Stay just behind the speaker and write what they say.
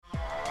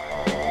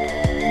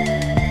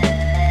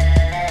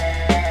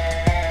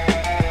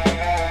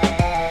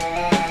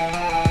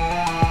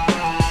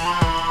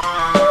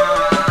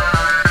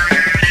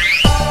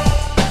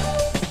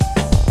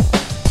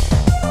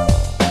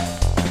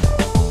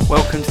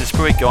to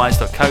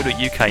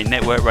spiritguides.co.uk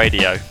network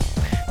radio.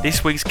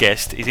 This week's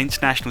guest is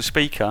international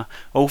speaker,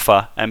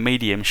 author and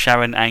medium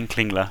Sharon Anne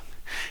Klingler.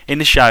 In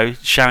the show,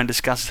 Sharon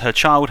discusses her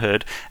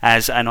childhood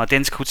as an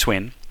identical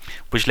twin,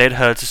 which led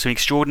her to some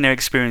extraordinary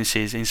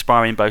experiences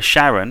inspiring both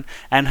Sharon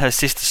and her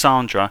sister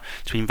Sandra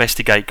to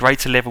investigate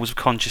greater levels of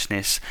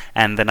consciousness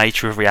and the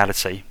nature of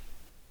reality.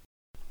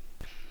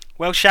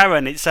 Well,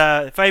 Sharon, it's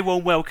a very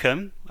warm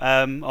welcome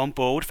on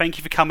board. Thank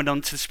you for coming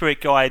on to the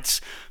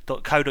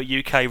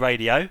spiritguides.co.uk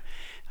radio.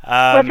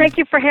 Well, thank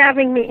you for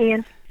having me,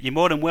 Ian. You're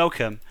more than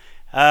welcome.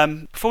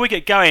 Before we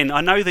get going,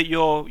 I know that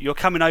you're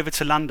coming over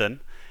to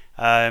London.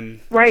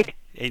 Right.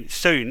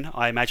 Soon,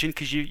 I imagine,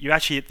 because you're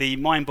actually at the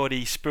Mind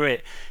Body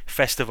Spirit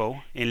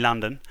Festival in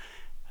London.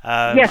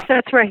 Yes,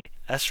 that's right.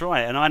 That's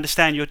right, and I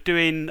understand you're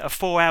doing a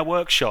 4-hour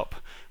workshop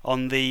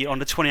on the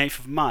 28th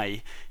of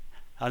May.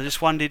 I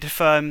just wondered if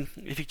you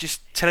could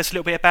just tell us a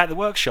little bit about the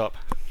workshop.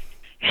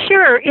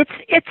 Sure.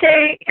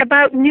 It's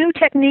about new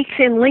techniques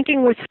in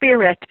linking with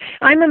spirit.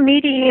 I'm a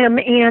medium,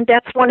 and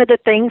that's one of the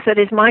things that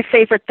is my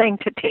favorite thing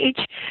to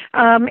teach.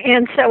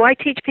 And so I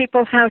teach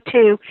people how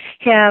to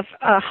have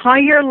a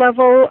higher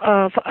level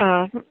of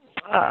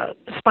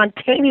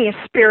spontaneous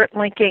spirit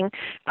linking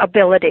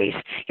abilities.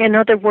 In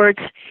other words,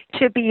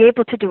 to be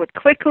able to do it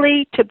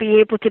quickly, to be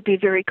able to be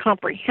very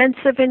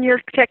comprehensive in your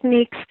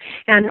techniques,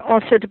 and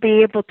also to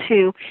be able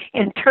to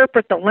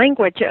interpret the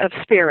language of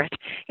spirit.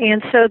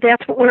 And so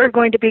that's what we're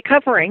going to be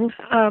covering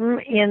on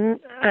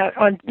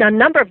a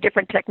number of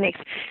different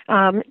techniques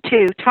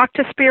to talk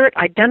to spirit,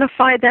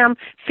 identify them,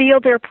 feel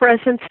their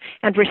presence,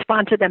 and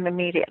respond to them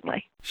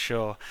immediately.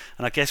 Sure.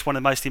 And I guess one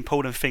of the most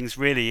important things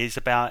really is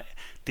about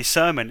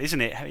discernment,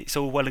 isn't it? It's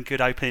all well and good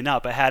opening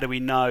up, but how do we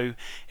know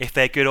if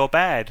they're good or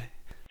bad?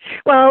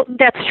 Well,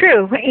 that's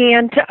true.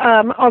 And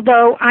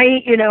although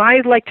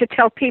I like to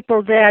tell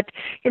people that,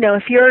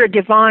 if you're a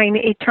divine,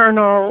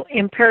 eternal,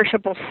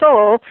 imperishable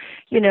soul,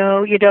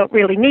 you don't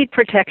really need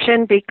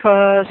protection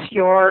because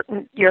you're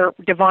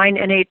divine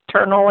and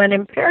eternal and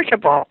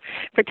imperishable.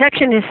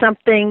 Protection is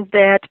something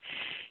that,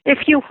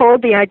 if you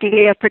hold the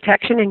idea of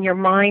protection in your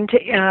mind,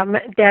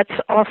 that's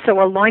also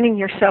aligning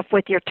yourself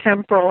with your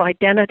temporal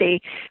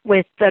identity,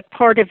 with the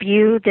part of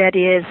you that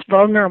is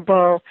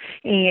vulnerable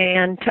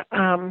and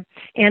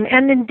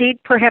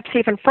indeed perhaps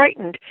even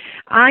frightened.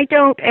 I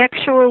don't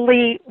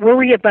actually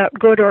worry about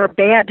good or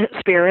bad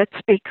spirits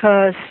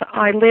because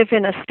I live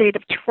in a state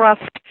of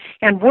trust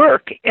and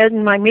work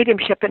in my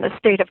mediumship in a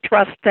state of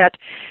trust that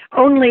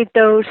only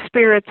those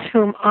spirits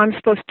whom I'm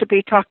supposed to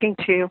be talking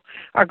to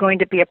are going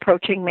to be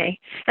approaching me.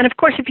 And of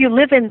course, if you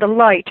live in the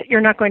light, you're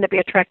not going to be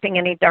attracting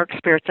any dark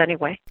spirits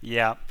anyway.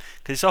 Yeah,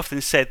 because it's often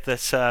said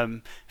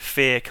that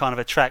fear kind of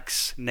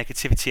attracts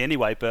negativity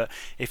anyway, but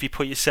if you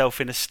put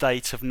yourself in a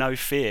state of no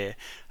fear,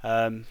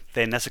 then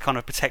that's a kind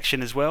of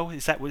protection as well.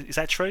 Is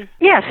that true?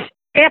 Yes.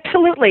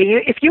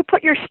 Absolutely. If you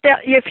put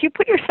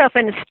yourself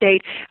in a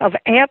state of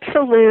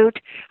absolute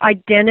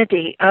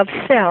identity of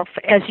self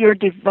as your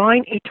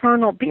divine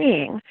eternal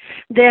being,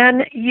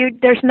 then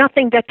there's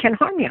nothing that can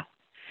harm you.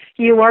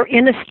 You are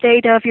in a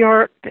state of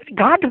your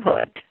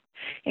godhood.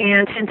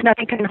 And since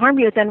nothing can harm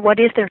you, then what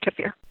is there to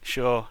fear?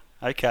 Sure.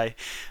 Okay.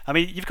 I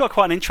mean, you've got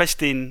quite an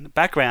interesting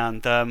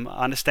background. I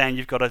understand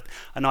you've got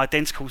an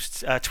identical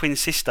twin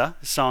sister,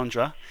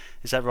 Sandra.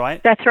 Is that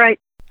right? That's right.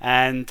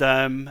 And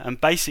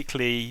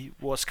basically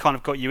what's kind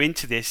of got you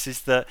into this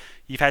is that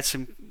you've had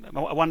some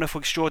wonderful,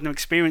 extraordinary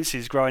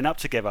experiences growing up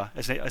together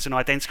as an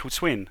identical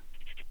twin.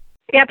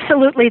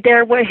 Absolutely.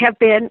 There would have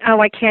been,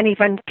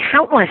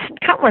 countless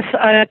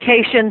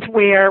occasions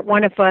where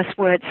one of us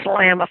would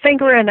slam a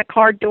finger in a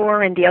car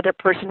door and the other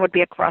person would be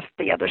across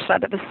the other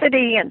side of the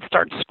city and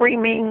start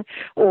screaming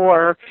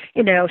or,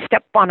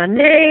 step on a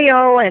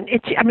nail. And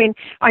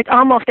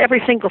almost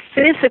every single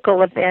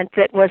physical event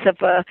that was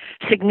of a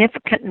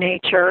significant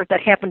nature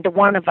that happened to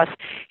one of us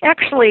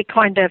actually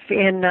kind of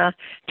in a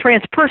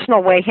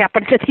transpersonal way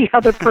happened to the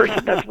other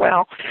person as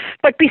well.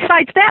 But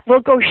besides that,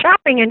 we'll go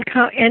shopping and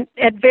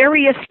at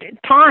various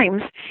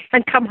times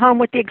and come home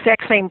with the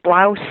exact same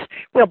blouse.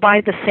 We'll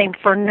buy the same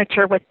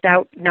furniture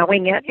without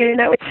knowing it.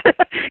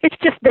 It's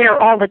just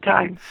there all the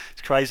time.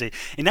 It's crazy.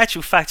 In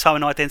actual fact, I'm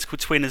an identical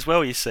twin as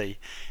well, you see.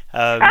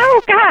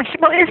 Oh gosh!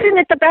 Well, isn't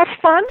it the best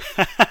fun?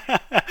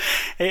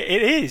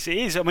 It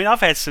is. I mean,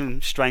 I've had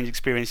some strange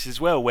experiences as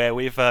well where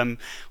we've been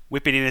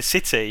in a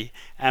city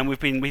and we've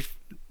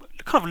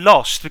kind of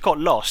lost. We got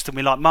lost and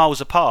we're like miles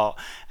apart,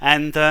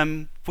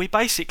 and we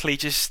basically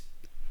just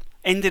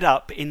ended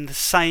up in the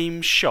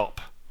same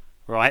shop,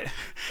 right?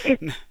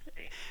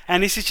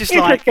 And this is just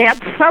Isn't that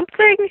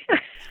something?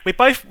 We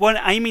both weren't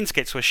aiming to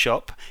get to a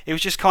shop. It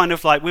was just kind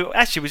of like,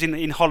 was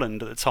in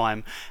Holland at the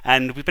time,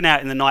 and we'd been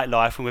out in the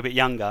nightlife when we were a bit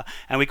younger,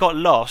 and we got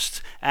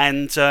lost,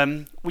 and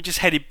we just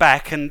headed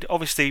back, and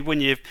obviously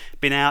when you've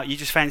been out, you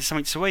just fancy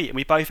something to eat, and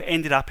we both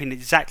ended up in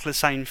exactly the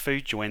same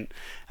food joint.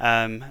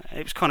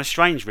 It was kind of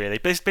strange, really,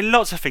 but there's been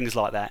lots of things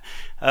like that.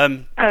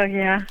 Oh,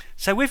 yeah.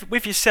 So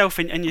with yourself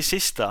and your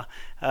sister,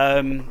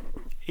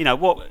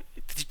 what...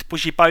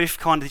 Did you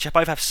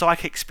both have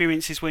psychic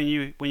experiences when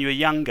you were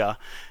younger?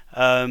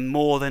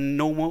 more than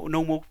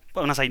normal.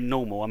 When I say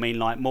normal, I mean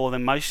like more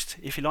than most,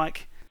 if you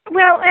like.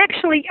 Well,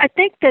 actually, I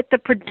think that the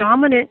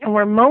predominant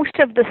or most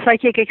of the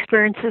psychic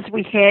experiences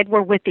we had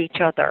were with each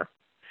other.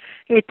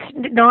 It's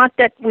not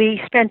that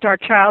we spent our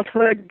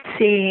childhood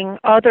seeing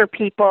other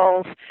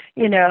people's,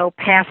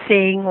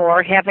 passing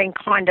or having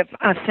kind of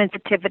a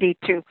sensitivity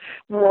to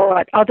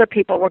what other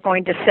people were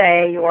going to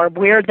say or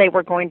where they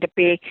were going to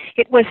be.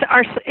 It was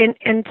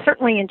and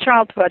certainly in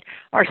childhood,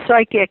 our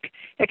psychic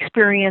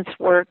experience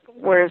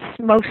was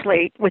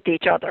mostly with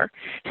each other.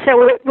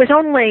 So it was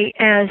only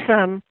as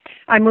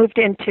I moved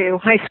into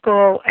high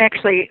school,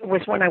 actually it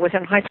was when I was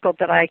in high school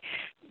that I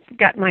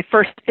got my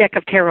first deck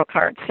of tarot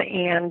cards,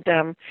 and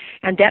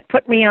that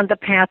put me on the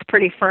path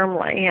pretty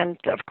firmly. And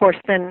of course,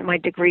 then my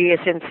degree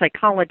is in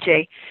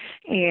psychology,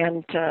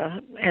 and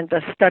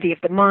the study of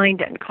the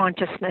mind and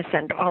consciousness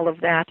and all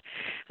of that.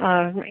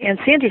 And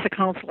Sandy's a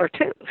counselor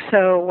too,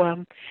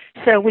 so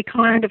we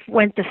kind of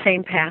went the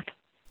same path.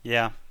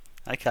 Yeah.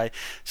 Okay,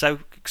 so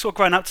sort of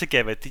growing up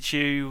together, did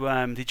you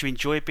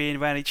enjoy being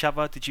around each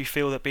other? Did you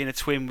feel that being a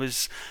twin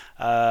was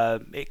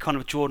it kind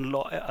of drawn a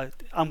lot of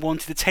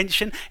unwanted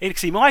attention?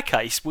 Because in my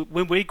case,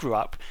 when we grew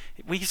up,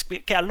 we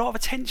get a lot of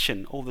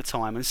attention all the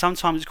time, and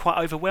sometimes it's quite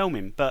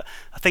overwhelming. But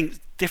I think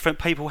different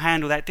people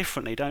handle that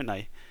differently, don't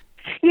they?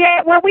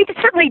 Yeah, well, we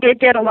certainly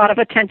did get a lot of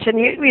attention.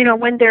 You know,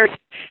 when there's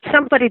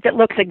somebody that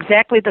looks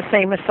exactly the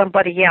same as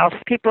somebody else,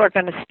 people are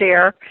going to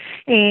stare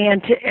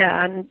and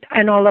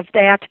all of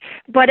that.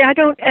 But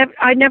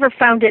I never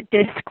found it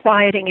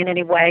disquieting in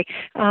any way.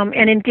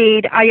 And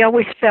indeed, I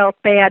always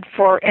felt bad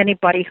for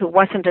anybody who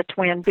wasn't a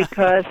twin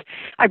because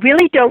I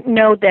really don't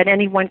know that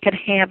anyone can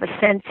have a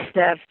sense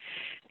of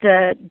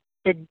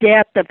the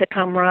depth of the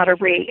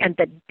camaraderie and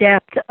the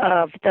depth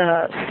of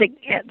the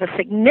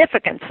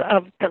significance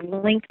of the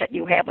link that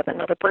you have with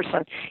another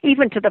person,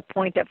 even to the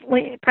point of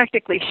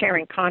practically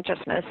sharing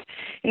consciousness,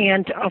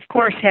 and of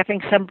course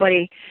having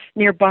somebody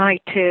nearby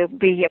to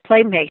be a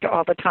playmate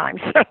all the time.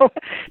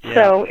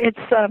 So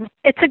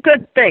it's a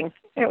good thing.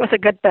 It was a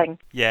good thing.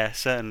 Yeah,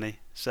 certainly.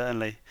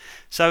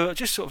 So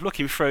just sort of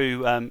looking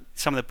through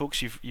some of the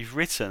books you've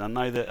written, I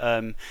know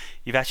that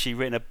you've actually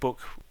written a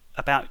book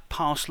about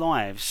past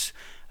lives.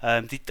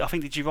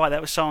 Did you write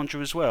that with Sandra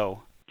as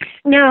well?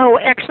 No,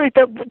 actually,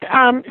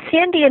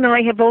 Sandy and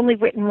I have only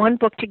written one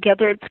book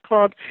together. It's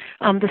called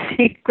The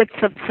Secrets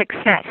of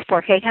Success for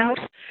Hay House.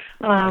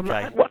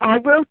 Okay. I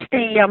wrote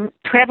the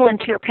Travel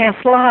into Your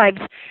Past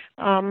Lives,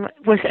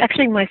 was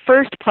actually my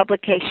first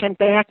publication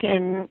back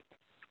in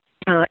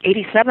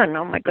 87.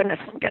 Oh my goodness,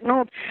 I'm getting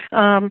old.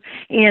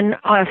 In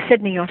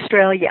Sydney,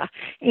 Australia,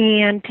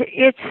 and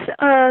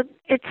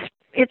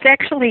it's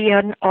actually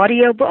an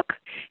audio book,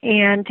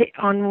 and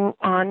on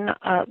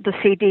the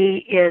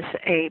CD is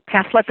a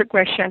past life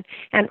regression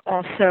and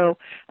also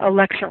a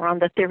lecture on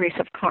the theories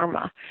of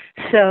karma.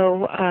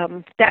 So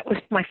that was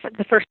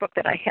the first book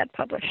that I had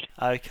published.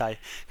 Okay,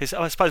 because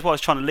I suppose what I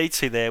was trying to lead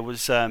to there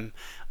was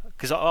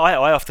because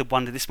I often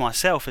wonder this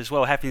myself as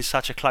well, having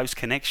such a close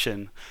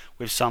connection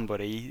with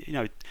somebody. You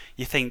know,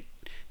 you think,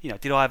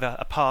 did I have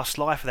a past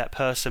life with that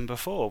person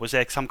before? Was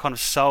there some kind of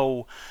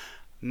soul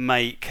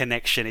mate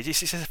connection?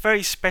 It's a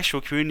very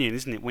special communion,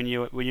 isn't it, when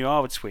you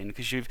are a twin,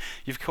 because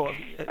you've caught.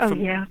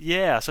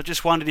 Yeah. So I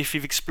just wondered if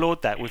you've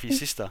explored that with your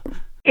sister.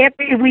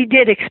 We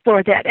did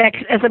explore that,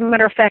 as a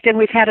matter of fact, and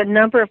we've had a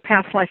number of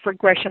past life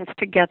regressions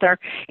together,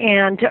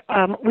 and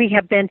we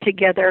have been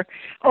together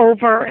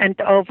over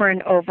and over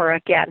and over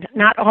again.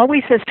 Not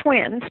always as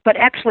twins, but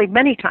actually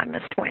many times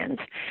as twins,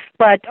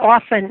 but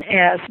often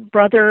as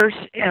brothers.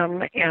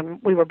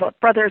 We were both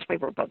brothers, we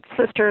were both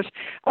sisters,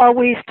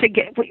 always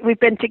together. We've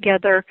been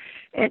together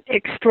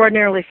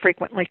extraordinarily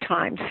frequently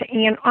times,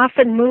 and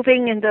often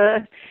moving in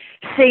the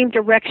same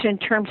direction in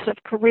terms of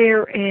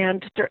career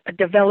and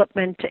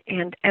development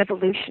and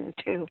evolution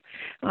too.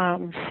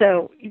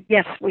 So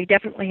yes, we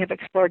definitely have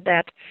explored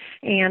that.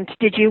 And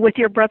did you with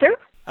your brother?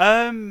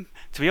 To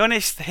be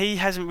honest, he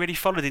hasn't really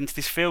followed into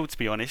this field, to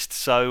be honest.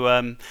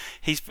 So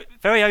he's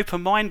very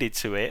open-minded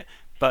to it,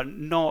 but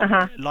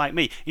not like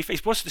me.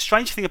 The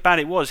strange thing about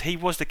it was he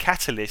was the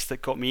catalyst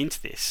that got me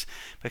into this,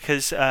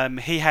 because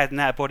he had an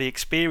out-of-body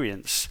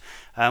experience.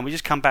 We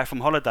just come back from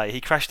holiday. He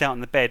crashed out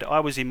on the bed. I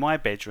was in my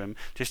bedroom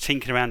just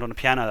tinkering around on the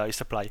piano that I used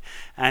to play,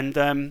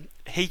 and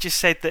he just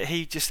said that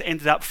he just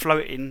ended up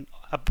floating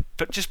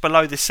just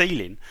below the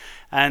ceiling,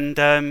 and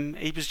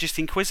he was just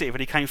inquisitive, and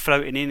he came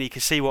floating in. He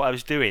could see what I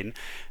was doing,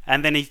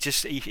 and then he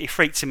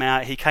freaked him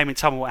out. He came and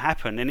told me what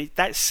happened, and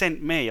that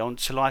sent me on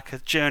to like a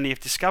journey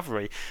of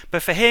discovery.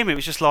 But for him, it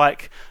was just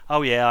like,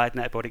 oh yeah, I had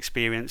an out-of-body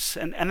experience,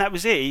 and that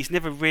was it. He's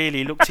never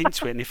really looked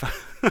into it. And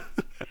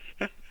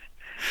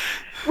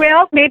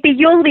Well, maybe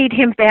you'll lead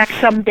him back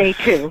someday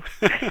too.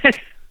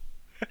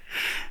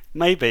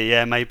 Maybe.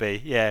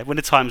 When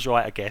the time's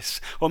right, I guess.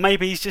 Or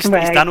maybe he's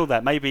done all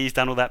that. Maybe he's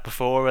done all that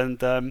before,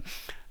 and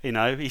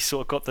he's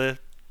sort of got the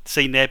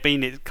seen there,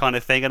 been it kind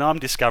of thing, and I'm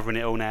discovering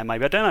it all now.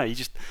 Maybe I don't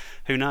know.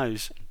 Who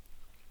knows?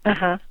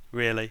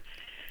 Really?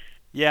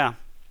 Yeah.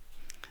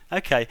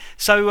 Okay.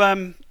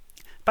 So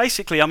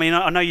basically, I mean,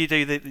 I know you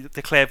do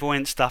the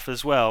clairvoyant stuff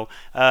as well,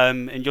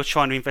 and you're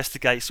trying to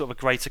investigate sort of a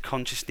greater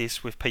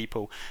consciousness with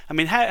people. I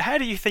mean, how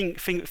do you think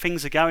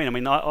things are going? I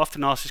mean, I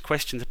often ask this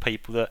question to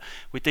people that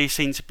we do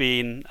seem to be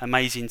in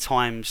amazing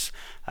times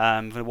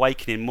of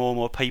awakening. More and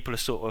more people are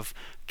sort of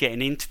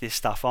getting into this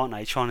stuff, aren't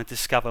they? Trying to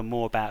discover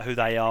more about who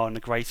they are and the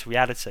greater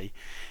reality.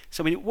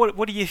 So, I mean,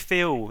 what do you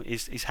feel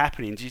is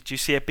happening? Do you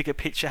see a bigger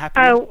picture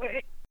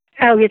happening?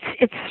 Oh,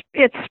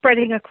 it's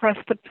spreading across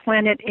the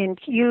planet in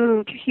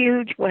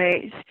huge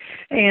ways,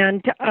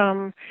 and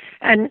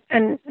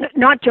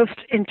not just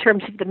in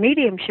terms of the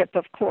mediumship,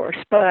 of course,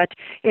 but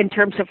in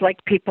terms of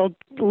like people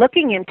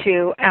looking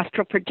into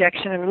astral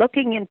projection and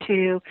looking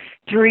into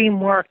dream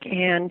work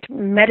and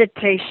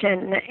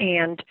meditation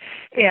and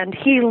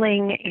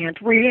healing and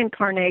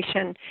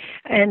reincarnation,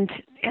 and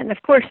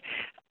of course,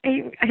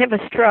 I have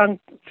a strong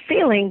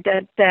feeling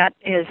that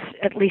is,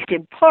 at least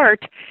in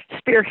part,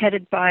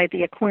 spearheaded by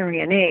the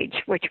Aquarian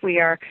age, which we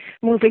are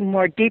moving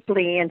more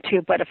deeply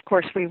into, but of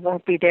course we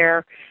won't be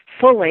there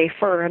fully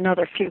for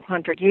another few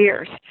hundred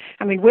years.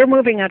 I mean, we're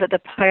moving out of the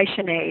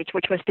Piscean age,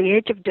 which was the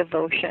age of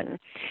devotion,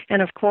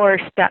 and of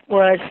course that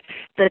was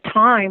the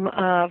time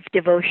of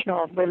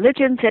devotional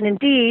religions and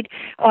indeed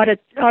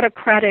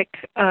autocratic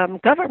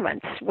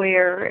governments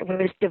where it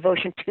was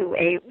devotion to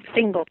a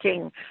single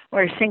king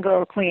or a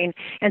single queen.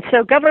 And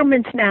so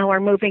governments now are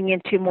moving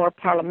into more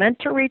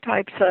parliamentary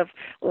types of,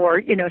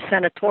 or,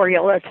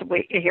 senatorial, as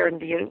we here in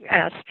the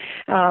U.S.,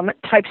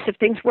 types of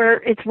things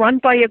where it's run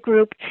by a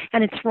group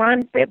and it's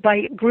run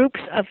by groups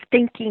of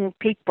thinking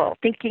people.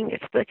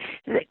 It's the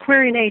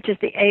Aquarian age is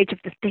the age of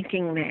the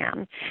thinking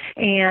man.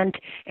 And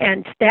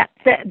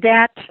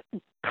that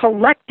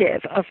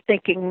collective of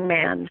thinking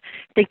men,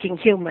 thinking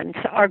humans,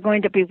 are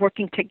going to be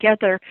working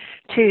together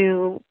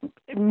to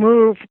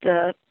move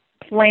the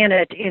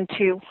planet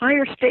into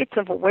higher states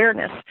of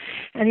awareness.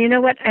 And you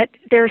know what?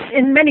 There's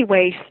in many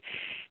ways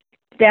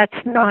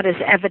that's not as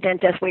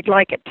evident as we'd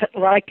like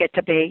it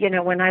to be.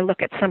 When I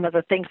look at some of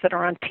the things that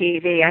are on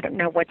TV, I don't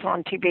know what's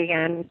on TV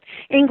in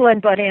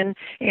England, but in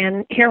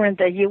here in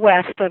the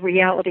U.S., the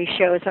reality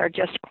shows are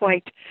just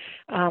quite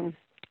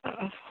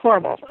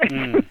horrible,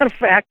 in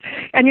fact,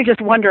 and you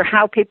just wonder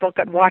how people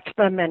could watch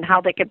them and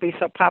how they could be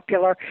so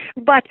popular.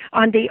 But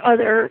on the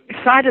other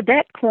side of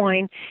that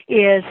coin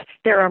is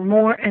there are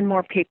more and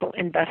more people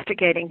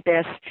investigating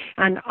this,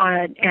 and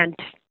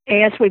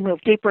as we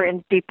move deeper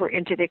and deeper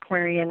into the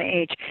Aquarian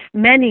age,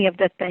 many of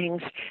the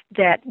things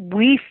that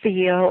we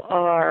feel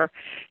are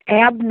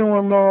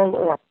abnormal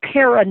or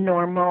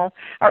paranormal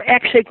are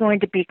actually going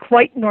to be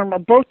quite normal,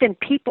 both in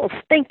people's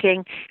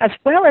thinking as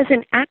well as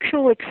in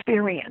actual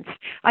experience.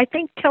 I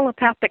think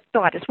telepathic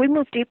thought, as we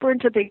move deeper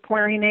into the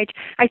Aquarian age,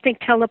 I think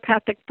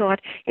telepathic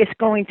thought is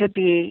going to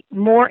be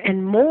more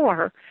and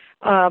more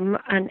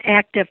an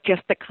act of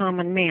just the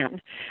common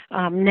man.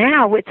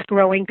 Now it's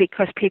growing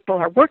because people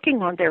are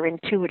working on their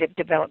intuitive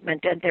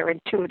development and their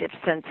intuitive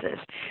senses.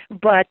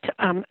 But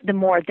the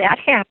more that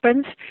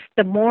happens,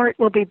 the more it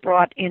will be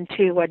brought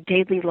into a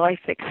daily life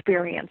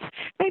experience,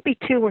 maybe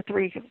 2 or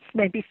 3,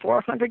 maybe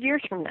 400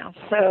 years from now.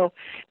 So,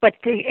 but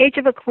the age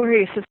of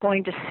Aquarius is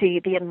going to see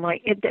the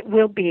enlightenment. It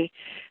will be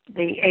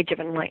the age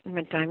of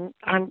enlightenment.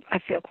 I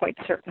feel quite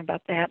certain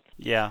about that.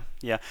 Yeah.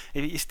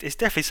 It's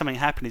definitely something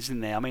happening, isn't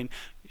there? I mean,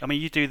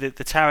 you do the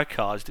tarot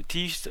cards.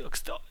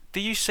 Do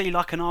you see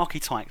like an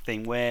archetype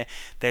thing where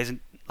there's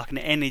like an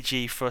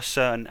energy for a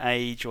certain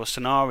age or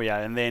scenario,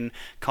 and then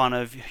kind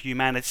of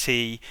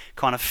humanity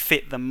kind of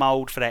fit the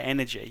mold for that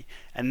energy,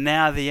 and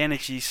now the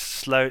energy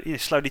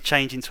slowly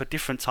change into a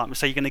different type.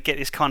 So you're going to get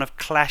this kind of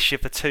clash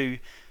of the two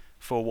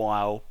for a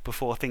while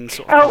before things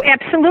sort of... Oh,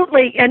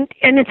 absolutely. And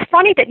it's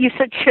funny that you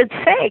should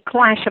say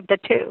clash of the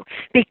two,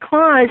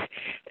 because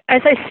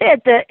as I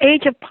said, the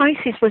age of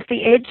Pisces was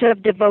the age of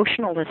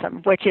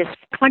devotionalism, which is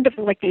kind of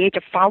like the age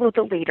of follow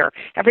the leader.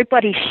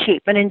 Everybody's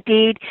sheep. And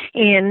indeed,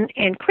 in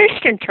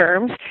Christian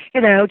terms,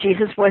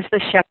 Jesus was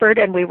the shepherd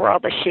and we were all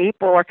the sheep,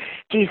 or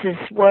Jesus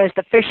was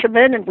the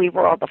fisherman and we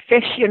were all the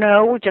fish,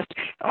 just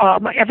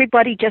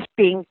everybody just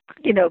being,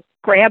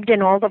 grabbed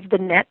in all of the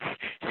nets,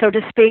 so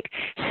to speak.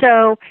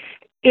 So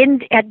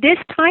at this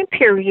time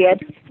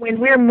period,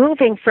 when we're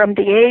moving from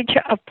the age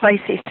of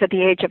Pisces to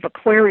the age of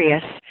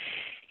Aquarius,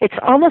 it's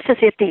almost as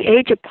if the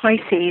age of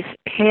Pisces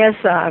has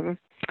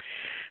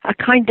a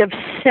kind of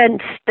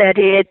sense that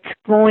it's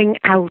going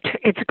out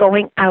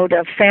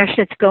of fashion,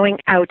 it's going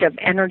out of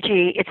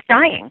energy, it's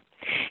dying.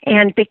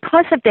 And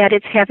because of that,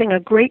 it's having a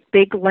great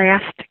big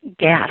last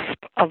gasp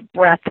of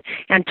breath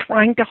and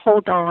trying to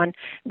hold on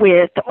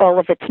with all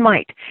of its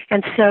might.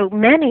 And so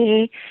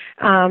many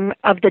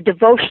of the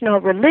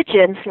devotional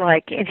religions,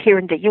 like here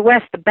in the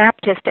U.S., the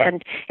Baptist,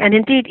 and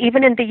indeed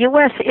even in the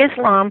U.S.,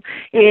 Islam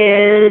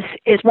is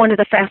one of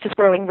the fastest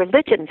growing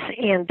religions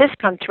in this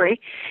country.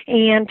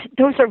 And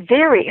those are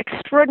very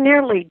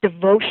extraordinarily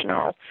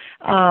devotional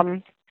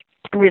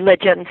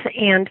religions,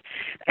 and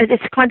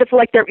it's kind of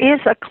like there is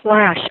a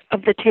clash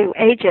of the two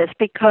ages,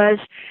 because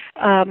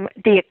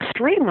the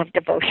extreme of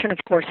devotion, of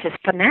course, is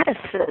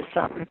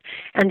fanaticism,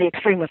 and the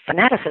extreme of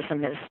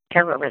fanaticism is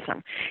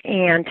terrorism,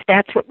 and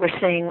that's what we're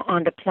seeing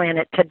on the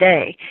planet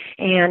today.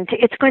 And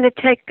it's going to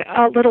take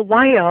a little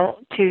while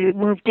to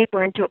move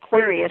deeper into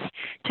Aquarius,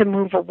 to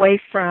move away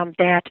from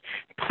that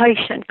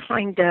Piscean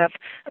kind of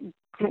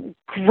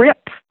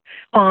grip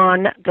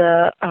on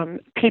the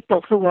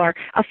people who are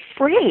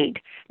afraid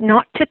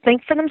not to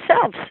think for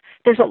themselves.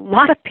 There's a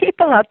lot of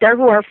people out there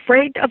who are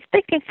afraid of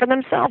thinking for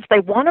themselves. They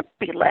want to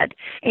be led.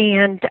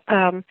 And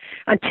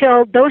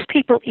until those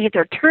people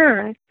either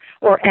turn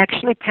or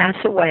actually pass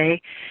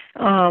away,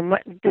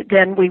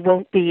 then we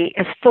won't be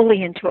as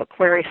fully into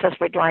Aquarius as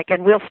we'd like,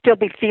 and we'll still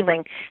be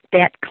feeling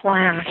that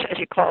clash, as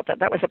you called it.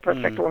 That was a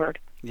perfect word.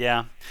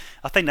 Yeah,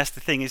 I think that's the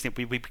thing, isn't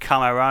it? We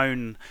become our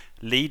own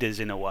leaders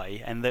in a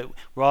way, and that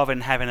rather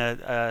than having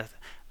a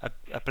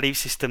belief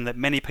system that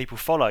many people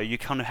follow, you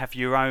kind of have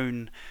your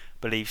own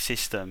belief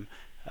system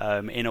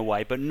in a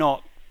way, but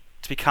not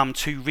to become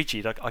too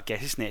rigid, I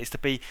guess, isn't it? It's to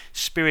be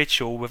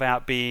spiritual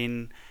without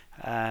being,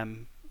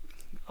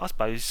 I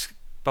suppose,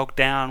 bogged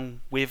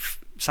down with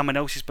someone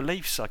else's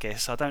beliefs, I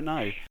guess. I don't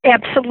know.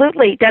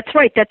 Absolutely. That's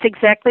right. That's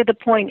exactly the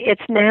point.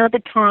 It's now the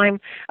time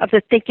of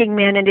the thinking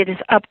man, and it is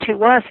up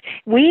to us.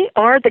 We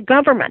are the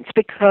governments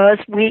because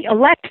we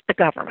elect the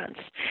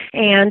governments.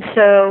 And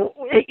so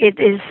it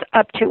is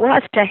up to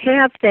us to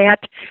have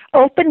that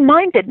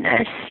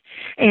open-mindedness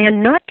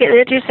and not get,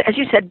 as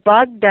you said,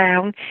 bogged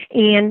down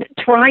in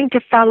trying to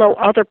follow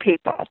other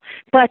people.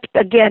 But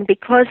again,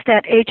 because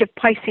that age of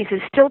Pisces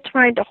is still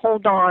trying to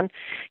hold on,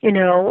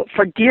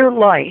 for dear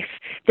life,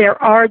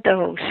 there are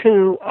those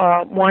who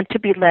want to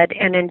be led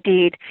and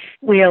indeed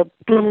will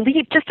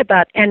believe just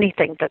about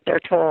anything that they're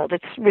told.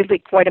 It's really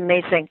quite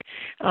amazing,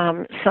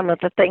 some of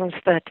the things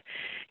that,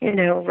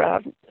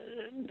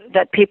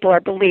 that people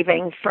are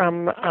believing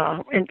from,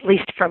 at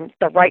least from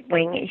the right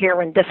wing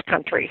here in this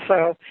country.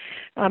 So,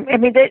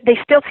 they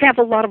still have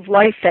a lot of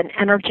life and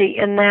energy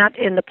in that,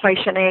 in the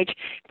Piscean age,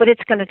 but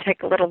it's going to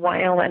take a little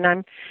while, and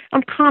I'm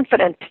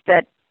confident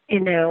that,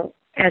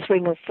 as we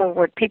move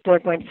forward, people are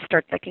going to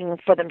start thinking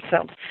for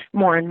themselves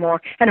more and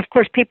more. And of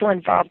course, people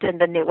involved in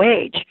the New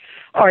Age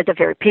are the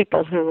very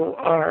people who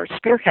are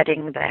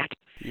spearheading that.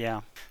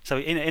 Yeah. So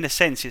in a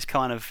sense, it's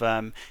kind of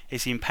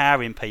it's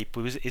empowering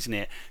people, isn't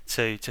it,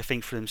 to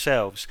think for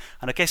themselves.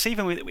 And I guess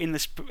even in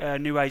this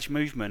New Age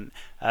movement,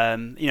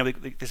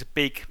 there's a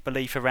big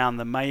belief around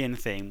the Mayan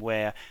thing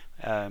where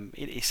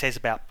it says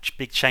about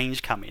big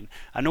change coming,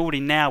 and already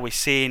now we're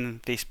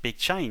seeing this big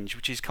change,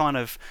 which is kind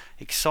of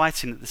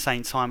exciting at the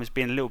same time as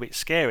being a little bit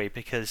scary,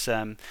 because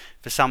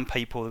for some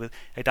people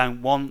they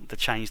don't want the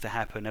change to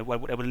happen. They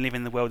want to live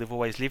in the world they've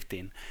always lived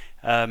in.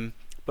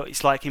 But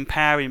it's like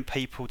empowering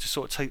people to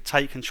sort of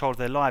take control of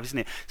their lives, isn't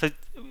it? So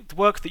the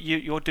work that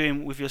you're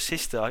doing with your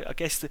sister, I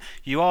guess that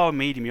you are a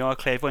medium, you are a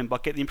clairvoyant,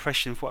 but I get the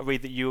impression from what I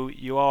read that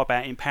you are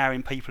about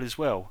empowering people as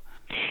well.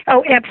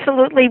 Oh,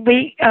 absolutely.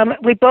 We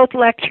both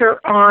lecture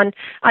on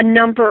a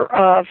number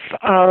of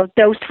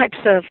those types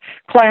of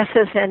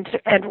classes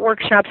and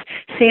workshops.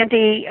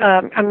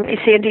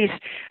 Sandy's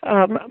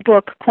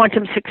book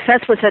Quantum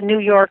Success was a New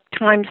York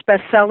Times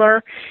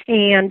bestseller,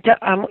 and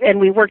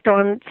we worked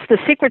on The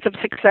Secrets of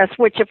Success,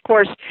 which of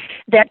course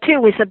that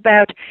too is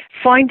about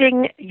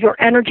finding your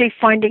energy,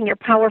 finding your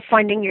power,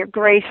 finding your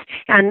grace,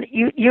 and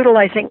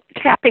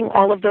tapping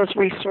all of those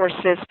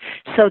resources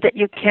so that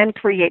you can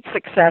create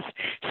success.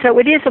 So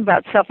it is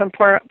about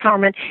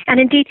self-empowerment, and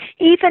indeed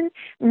even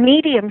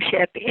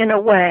mediumship in a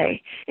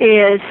way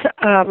is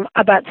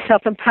about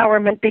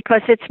self-empowerment,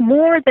 because it's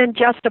more than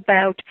just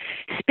about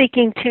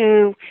speaking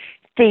to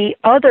the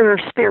other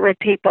spirit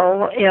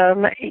people,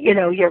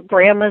 your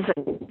grandmas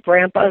and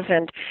grandpas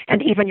and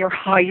even your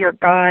higher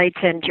guides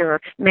and your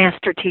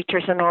master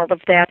teachers and all of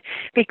that,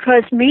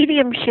 because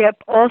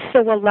mediumship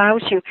also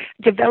allows you,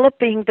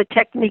 developing the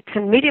techniques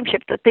in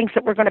mediumship, the things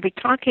that we're going to be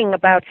talking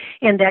about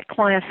in that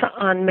class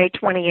on May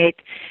 28th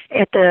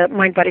at the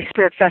Mind Body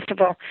Spirit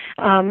Festival,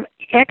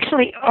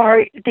 actually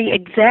are the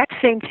exact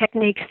same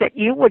techniques that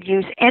you would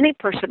use, any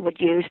person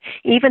would use,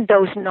 even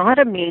those not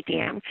a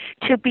medium,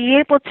 to be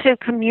able to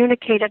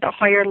communicate at a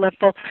higher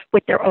level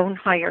with their own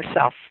higher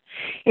self.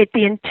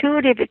 The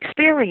intuitive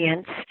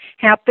experience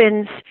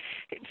happens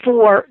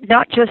for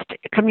not just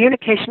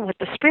communication with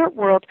the spirit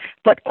world,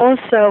 but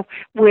also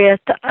with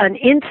an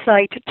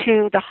insight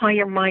to the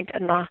higher mind,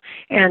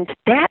 and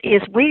that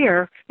is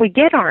where we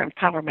get our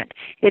empowerment.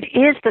 It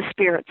is the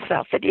spirit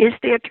self. It is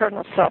the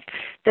eternal self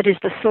that is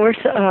the source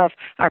of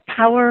our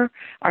power,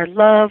 our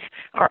love,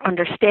 our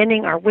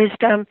understanding, our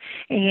wisdom,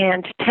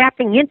 and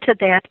tapping into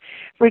that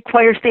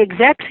requires the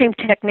exact same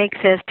techniques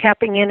as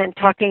tapping in and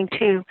talking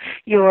to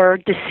your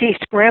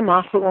deceased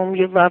grandma whom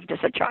you loved as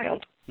a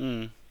child.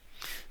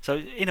 So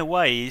in a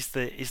way, is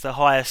the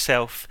higher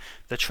self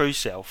the true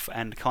self,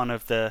 and kind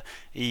of the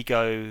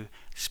ego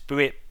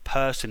spirit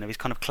person is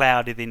kind of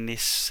clouded in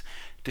this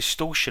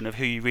distortion of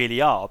who you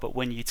really are, but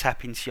when you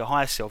tap into your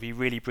higher self, you're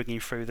really bringing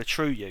through the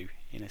true you,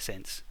 in a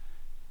sense.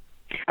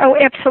 Oh,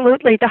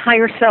 absolutely. The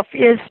higher self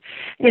is,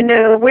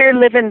 we're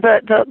living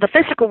the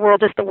physical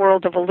world is the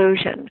world of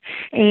illusion.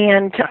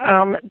 And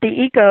the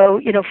ego,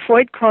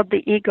 Freud called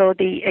the ego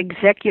the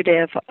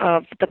executive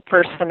of the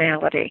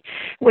personality,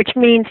 which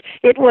means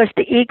it was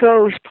the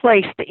ego's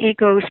place, the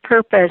ego's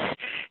purpose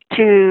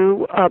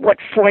to, what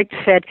Freud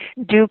said,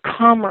 do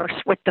commerce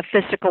with the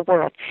physical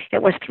world. It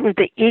is through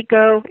the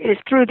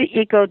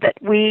ego that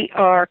we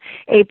are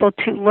able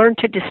to learn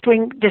to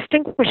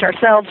distinguish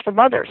ourselves from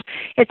others.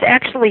 It's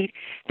actually,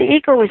 the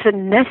ego is a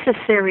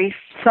necessary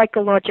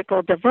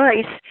psychological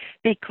device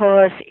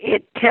because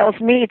it tells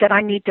me that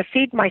I need to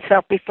feed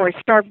myself before I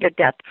starve to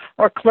death,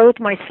 or clothe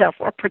myself,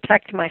 or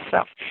protect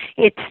myself.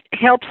 It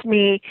helps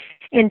me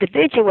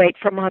individuate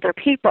from other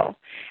people.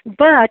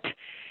 But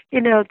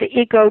the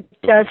ego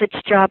does its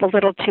job a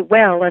little too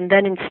well, and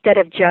then instead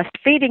of just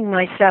feeding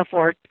myself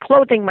or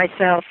clothing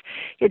myself,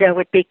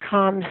 it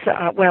becomes,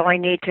 I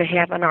need to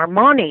have an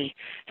Armani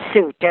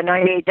suit, and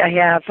I need to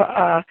have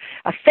a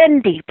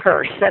Fendi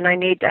purse, and I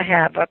need to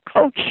have a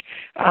Coach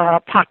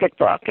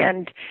pocketbook,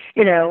 and,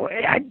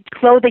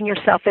 clothing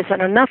yourself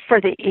isn't enough for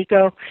the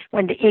ego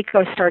when the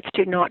ego starts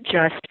to not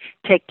just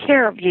take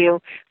care of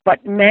you,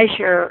 but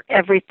measure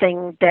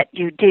everything that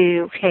you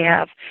do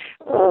have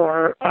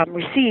or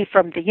receive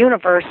from the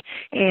universe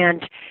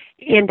and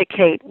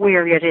indicate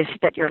where it is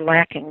that you're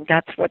lacking.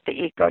 That's what the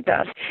ego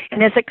does.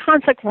 And as a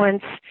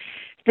consequence,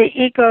 the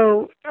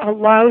ego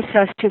allows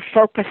us to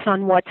focus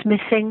on what's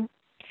missing,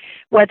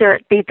 whether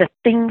it be the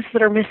things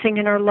that are missing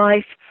in our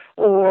life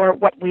or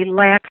what we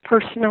lack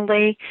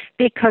personally,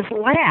 because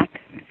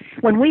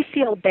when we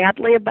feel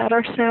badly about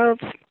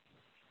ourselves,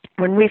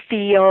 when we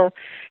feel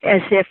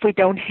as if we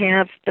don't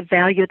have the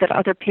value that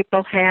other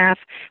people have,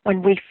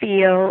 when we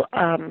feel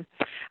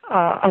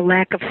a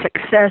lack of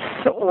success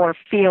or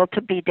feel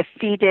to be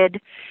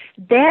defeated,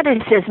 that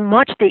is as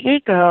much the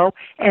ego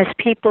as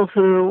people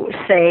who,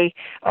 say,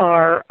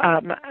 are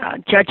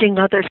judging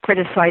others,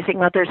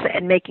 criticizing others,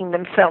 and making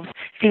themselves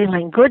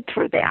feeling good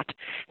through that.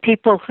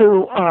 People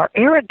who are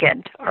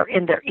arrogant are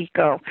in their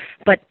ego,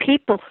 but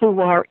people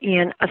who are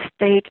in a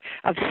state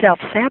of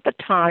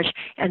self-sabotage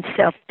and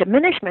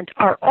self-diminishment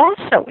are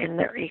also in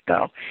their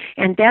ego.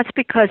 And that's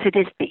because it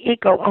is the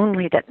ego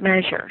only that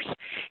measures.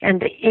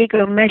 And the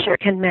ego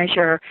can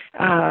measure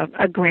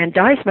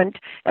aggrandizement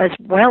as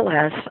well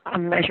as a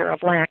measure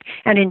of lack.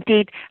 And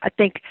indeed, I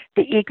think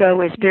the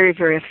ego is very,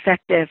 very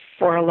effective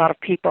for a lot of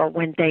people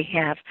when they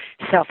have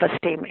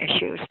self-esteem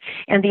issues.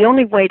 And the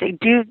only way to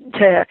deal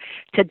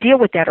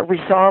with that or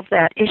resolve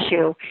that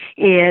issue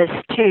is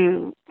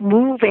to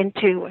move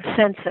into a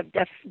sense of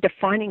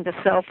defining the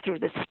self through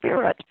the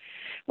spirit,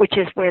 which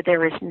is where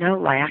there is no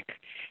lack,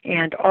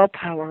 and all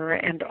power,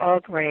 and all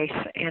grace,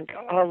 and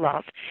all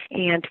love.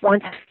 And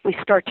once we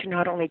start to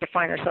not only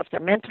define ourselves there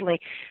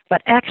mentally,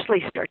 but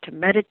actually start to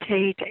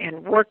meditate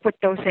and work with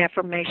those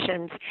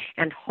affirmations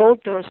and hold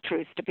those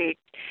truths to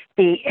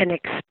be an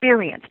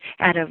experience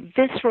at a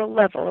visceral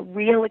level, a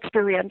real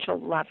experiential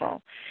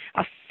level,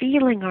 of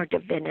feeling our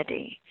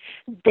divinity,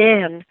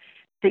 then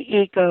the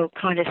ego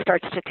kind of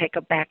starts to take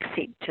a back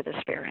seat to the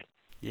spirit.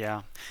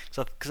 Yeah,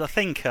 because I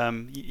think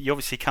you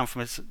obviously come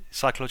from a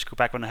psychological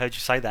background. I heard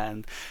you say that,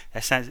 and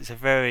it sounds it's a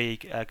very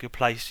good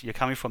place you're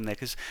coming from there.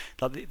 Because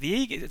like the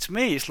ego, to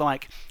me, it's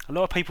like a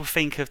lot of people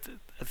think of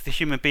the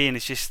human being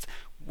as just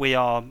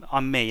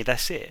I'm me,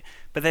 that's it.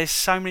 But there's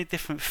so many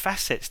different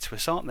facets to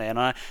us, aren't there? And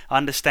I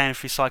understand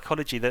through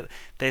psychology that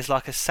there's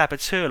like a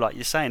saboteur, like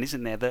you're saying,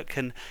 isn't there? That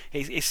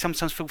it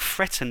sometimes feel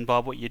threatened by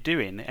what you're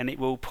doing, and it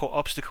will put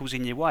obstacles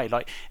in your way.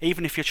 Like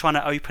even if you're trying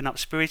to open up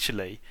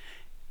spiritually,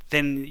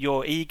 then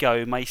your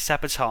ego may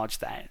sabotage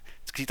that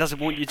because it doesn't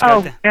want you to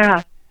go down.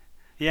 Yeah.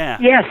 Yeah.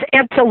 Yes,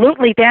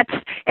 absolutely. That's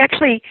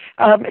actually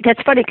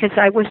that's funny because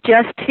I was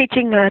just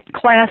teaching a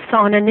class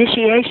on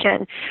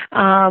initiation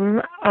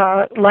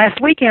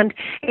last weekend,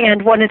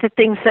 and one of the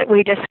things that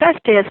we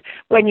discussed is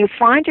when you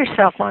find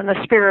yourself on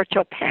the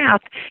spiritual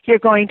path, you're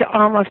going to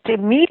almost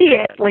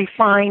immediately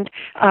find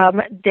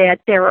that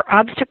there are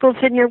obstacles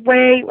in your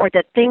way, or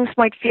that things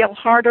might feel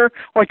harder,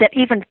 or that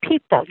even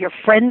people, your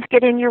friends,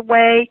 get in your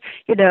way.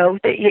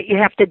 You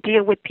have to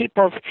deal with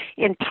people's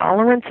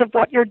intolerance of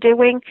what you're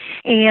doing,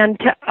 and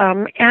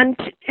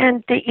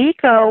the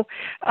ego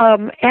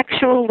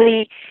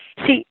actually,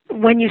 see,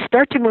 when you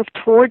start to move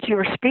towards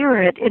your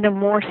spirit with a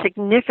more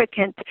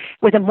significant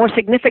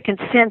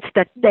sense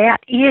that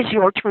is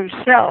your true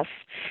self,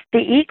 the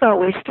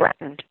ego is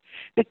threatened.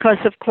 Because,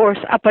 of course,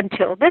 up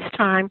until this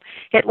time,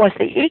 it was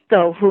the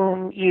ego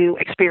whom you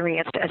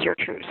experienced as your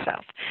true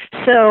self.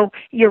 So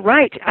you're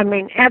right. I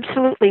mean,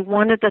 absolutely,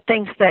 one of the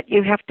things that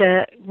you have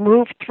to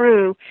move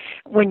through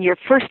when you're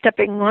first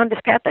stepping on this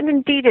path, and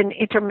indeed in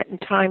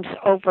intermittent times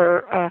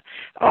over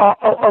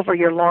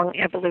your long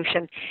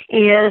evolution,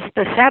 is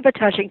the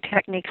sabotaging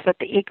techniques that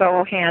the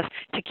ego has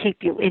to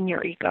keep you in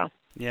your ego.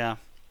 Yeah,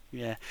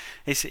 yeah.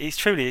 It's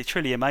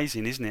truly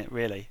amazing, isn't it?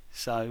 Really.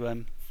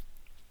 So.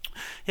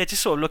 Yeah,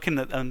 just sort of looking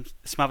at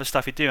some other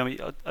stuff you do. I mean,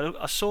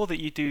 I saw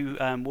that you do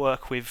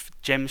work with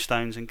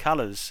gemstones and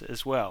colours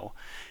as well.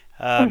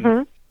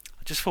 Mm-hmm.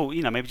 I just thought,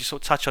 maybe just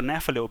sort of touch on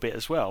that for a little bit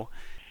as well.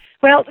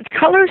 Well,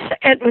 colors,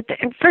 and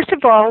first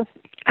of all,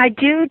 I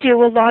do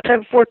a lot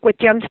of work with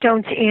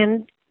gemstones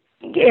in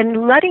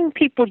letting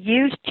people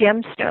use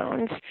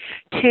gemstones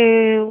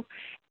to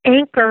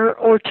anchor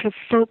or to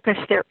focus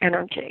their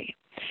energy.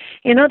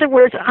 In other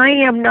words, I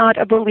am not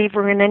a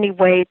believer in any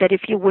way that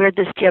if you wear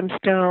this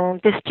gemstone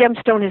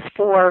is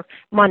for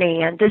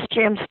money and this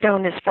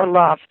gemstone is for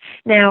love.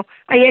 Now,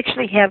 I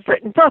actually have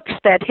written books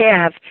that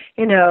have,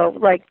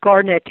 like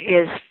garnet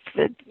is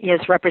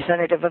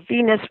representative of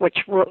Venus,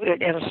 which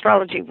in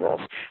astrology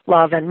rules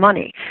love and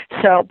money.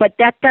 So, but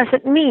that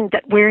doesn't mean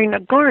that wearing a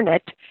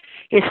garnet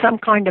is some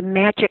kind of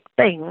magic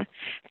thing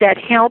that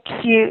helps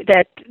you,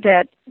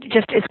 that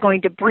just is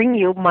going to bring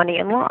you money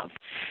and love.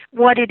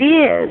 What it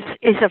is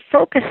a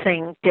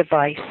focusing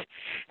device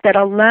that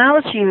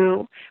allows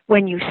you,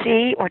 when you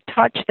see or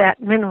touch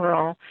that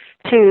mineral,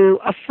 to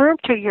affirm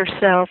to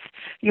yourself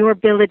your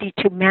ability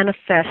to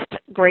manifest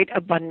great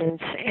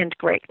abundance and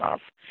great love.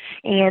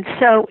 And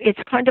so it's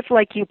kind of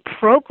like you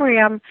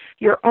program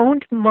your own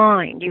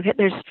mind.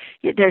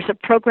 There's a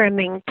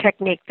programming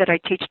technique that I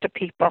teach to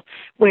people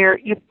where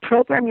you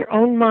program your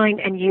own mind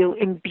and you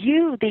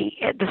imbue the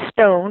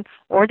stone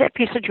or that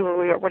piece of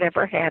jewelry or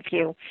whatever have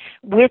you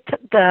with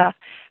the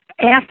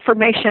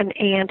affirmation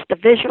and the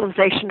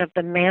visualization of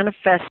the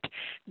manifest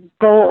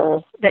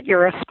goal that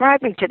you're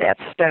ascribing to that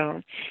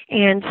stone.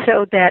 And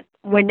so that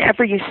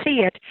whenever you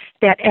see it,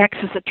 that acts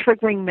as a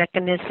triggering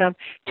mechanism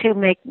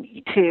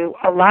to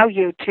allow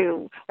you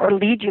to, or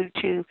lead you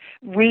to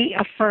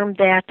reaffirm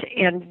that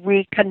and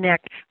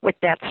reconnect with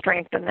that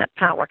strength and that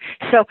power.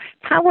 So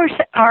powers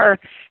are,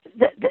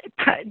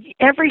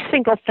 every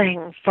single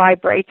thing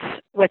vibrates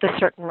with a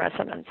certain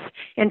resonance,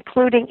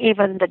 including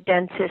even the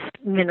densest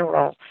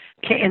mineral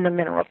in the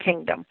mineral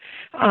kingdom.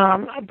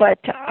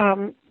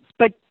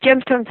 But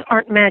gemstones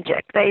aren't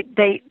magic.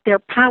 Their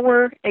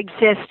power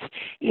exists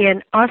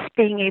in us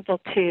being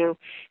able to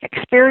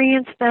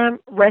experience them,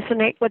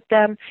 resonate with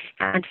them,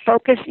 and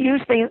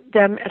use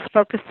them as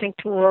focusing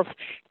tools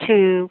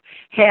to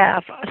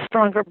have a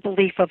stronger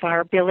belief of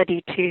our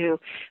ability to,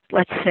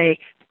 let's say,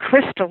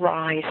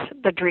 crystallize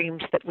the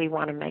dreams that we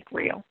want to make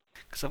real.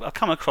 Because I've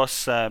come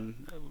across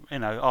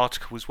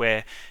articles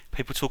where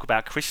people talk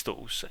about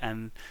crystals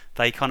and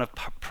they kind of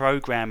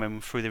program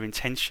them through their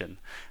intention,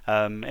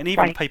 and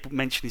even people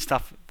mentioning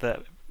stuff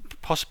that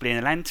possibly in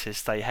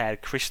Atlantis they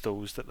had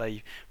crystals that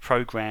they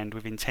programmed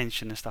with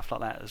intention and stuff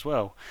like that as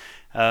well.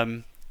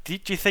 Do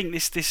you think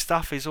this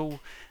stuff is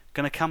all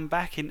going to come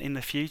back in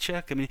the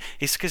future? I mean,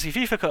 it's because if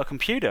you look at a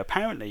computer,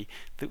 apparently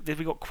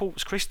we've got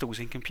quartz crystals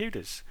in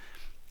computers.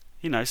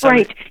 So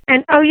right.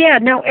 And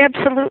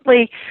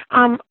absolutely.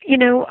 I'm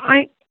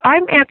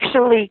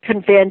actually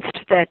convinced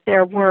that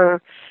there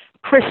were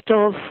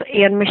crystals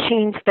and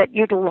machines that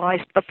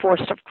utilized the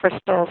force of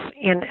crystals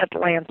in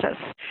Atlantis.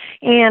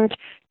 And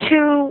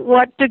to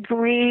what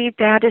degree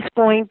that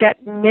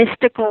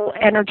mystical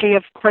energy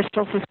of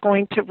crystals is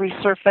going to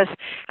resurface,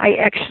 I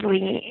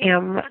actually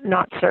am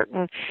not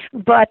certain.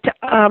 But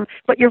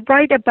you're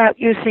right about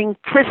using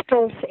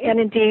crystals and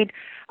indeed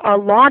a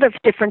lot of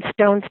different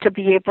stones to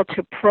be able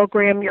to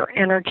program your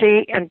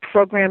energy and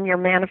program your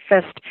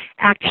manifest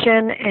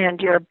action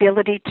and your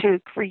ability to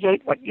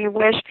create what you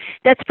wish.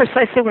 That's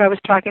precisely what I was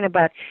talking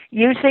about.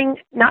 You're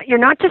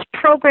not just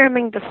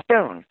programming the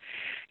stone.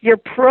 You're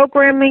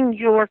programming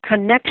your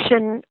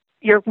connection,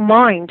 your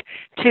mind,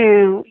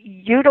 to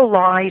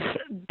utilize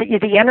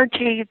the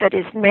energy that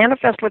is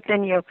manifest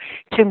within you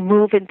to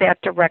move in that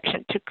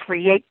direction, to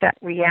create that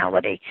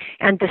reality.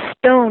 And the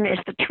stone is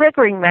the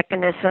triggering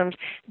mechanism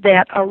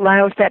that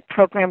allows that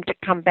program to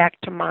come back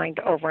to mind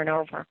over and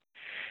over.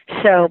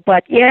 So,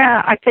 but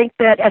yeah, I think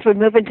that as we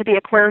move into the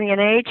Aquarian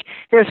age,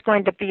 there's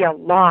going to be a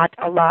lot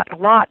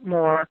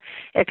more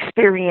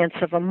experience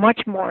of a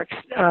much more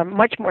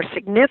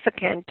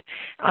significant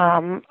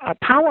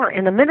power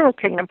in the mineral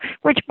kingdom,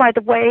 which, by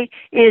the way,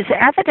 is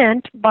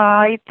evident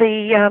by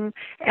the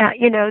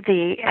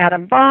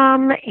atom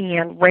bomb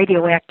and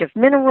radioactive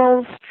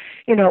minerals.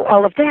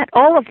 All of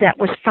that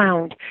was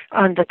found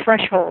on the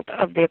threshold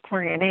of the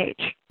Aquarian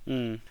age.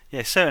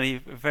 Yeah, certainly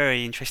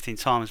very interesting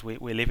times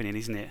we're living in,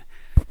 isn't it?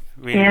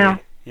 Really, yeah.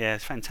 Yeah,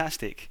 it's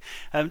fantastic.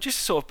 Just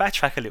to sort of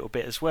backtrack a little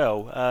bit as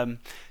well.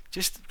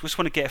 Just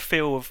want to get a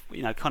feel of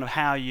kind of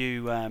how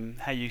you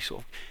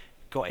sort of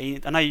got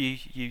in. I know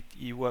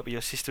you worked with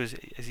your sister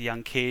as a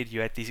young kid.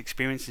 You had these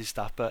experiences and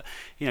stuff, but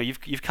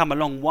you've come a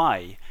long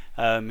way.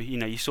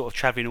 You're sort of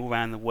traveling all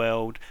around the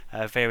world,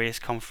 various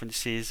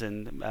conferences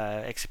and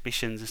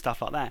exhibitions and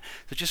stuff like that.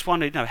 So just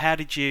wondered, how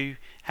did you,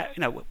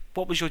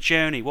 what was your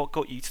journey? What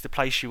got you to the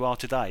place you are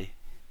today?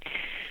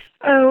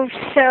 Oh,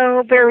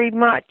 so very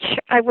much.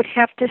 I would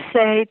have to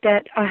say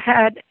that I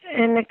had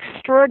an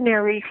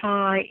extraordinary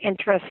high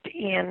interest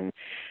in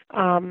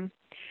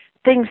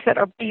things that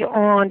are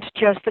beyond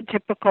just the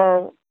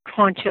typical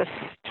conscious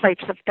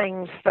types of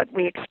things that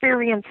we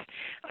experience,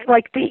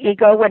 like the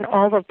ego and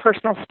all the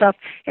personal stuff.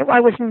 I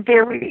was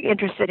very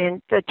interested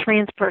in the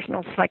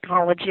transpersonal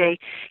psychology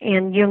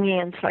and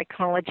Jungian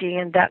psychology,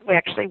 and that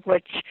actually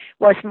which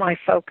was my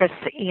focus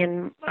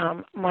in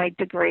my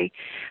degree.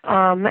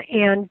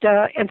 And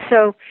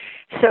so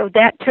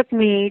that took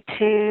me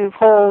to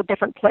whole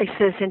different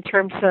places in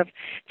terms of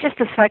just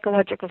the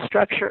psychological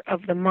structure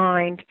of the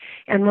mind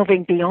and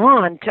moving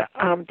beyond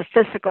the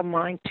physical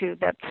mind to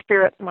that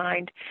spirit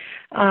mind.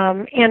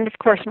 And, of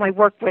course, my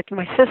work with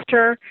my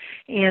sister,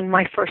 and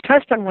my first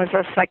husband was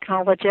a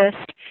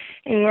psychologist,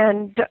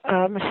 and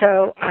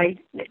so I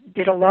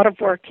did a lot of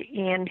work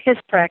in his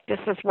practice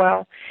as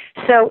well.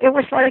 So it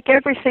was like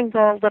every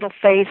single little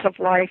phase of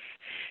life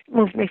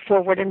moved me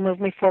forward and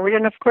moved me forward.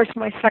 And, of course,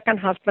 my second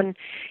husband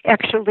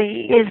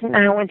actually is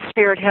now in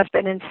spirit, has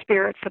been in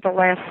spirit for the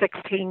last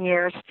 16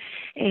 years,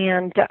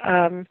 and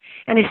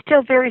he's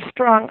still very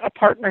strong a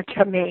partner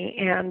to me,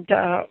 and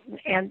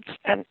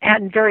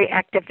very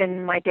active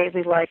in my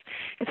daily life.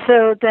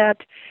 So that,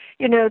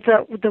 you know,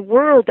 the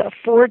world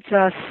affords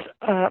us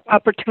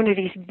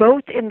opportunities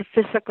both in the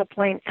physical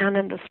plane and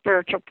in the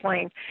spiritual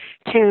plane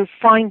to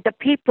find the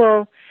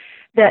people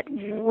that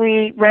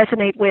we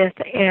resonate with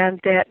and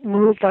that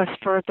move us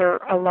further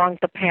along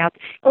the path,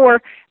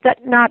 or that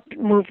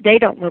they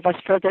don't move us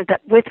further,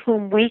 that with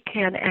whom we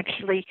can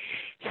actually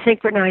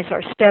synchronize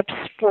our steps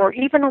for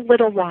even a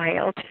little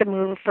while to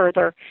move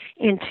further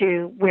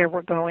into where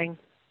we're going.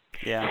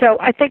 Yeah. So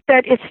I think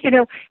that it's, you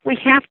know, we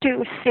have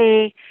to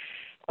see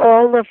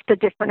all of the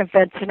different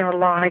events in our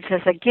lives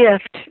as a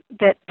gift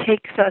that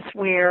takes us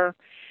where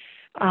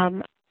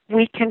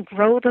we can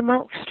grow the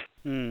most.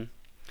 Mm.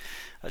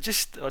 I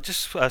just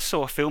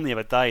saw a film the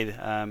other day.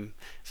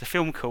 It's a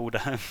film called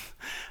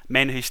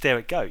Men Who Stare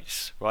at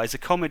Ghosts. Right, it's a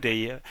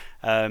comedy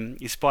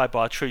inspired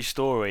by a true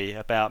story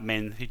about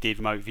men who did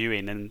remote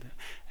viewing and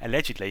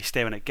allegedly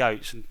staring at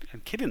ghosts and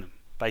killing them,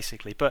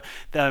 basically. But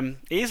it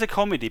is a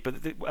comedy.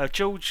 But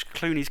George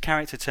Clooney's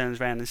character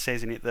turns around and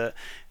says in it that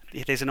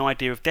there's an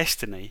idea of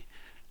destiny,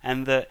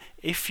 and that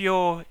if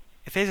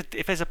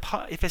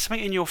there's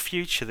something in your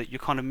future that you're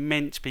kind of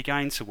meant to be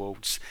going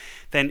towards,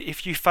 then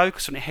if you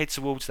focus on it, head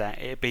towards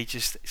that, it'd be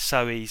just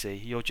so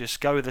easy. You'll just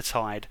go with the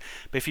tide.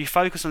 But if you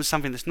focus on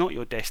something that's not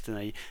your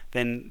destiny,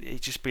 then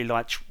it'd just be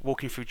like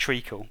walking through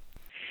treacle.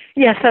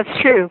 Yes, that's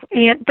true.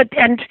 And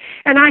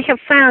I have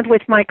found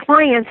with my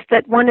clients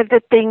that one of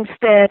the things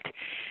that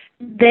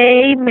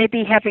they may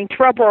be having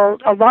trouble,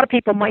 a lot of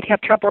people might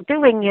have trouble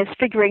doing, is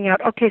figuring out,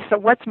 okay, so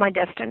what's my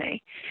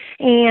destiny?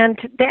 And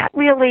that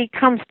really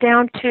comes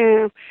down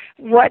to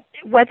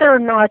whether or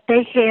not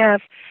they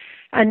have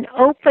an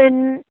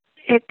open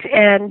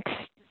and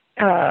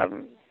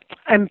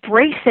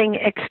embracing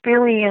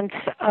experience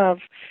of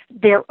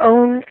their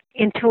own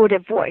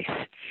intuitive voice.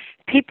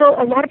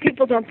 A lot of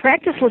people don't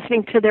practice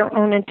listening to their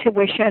own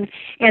intuition,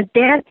 and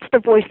that's the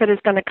voice that is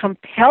going to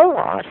compel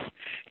us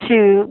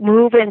to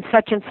move in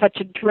such and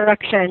such a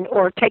direction,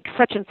 or take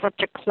such and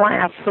such a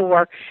class,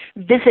 or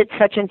visit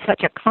such and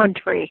such a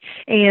country.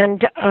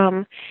 And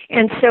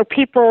so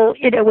people,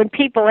 you know, when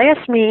people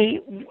ask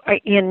me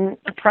in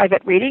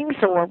private readings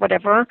or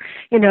whatever,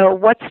 you know,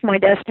 what's my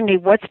destiny,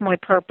 what's my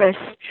purpose,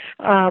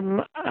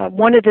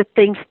 one of the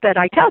things that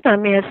I tell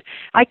them is,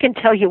 I can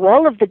tell you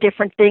all of the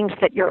different things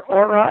that your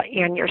aura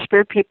and your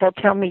spirit people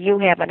tell me you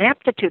have an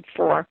aptitude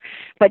for,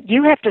 but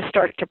you have to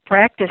start to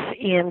practice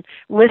in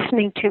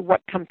listening to what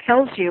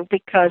compels you,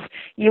 because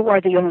you are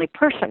the only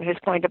person who's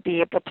going to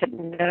be able to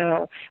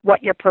know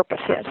what your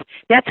purpose is.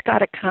 That's got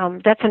to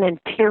come. That's an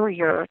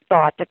interior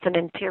thought. That's an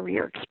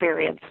interior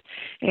experience.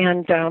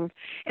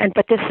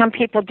 But there's some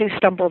people do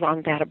stumble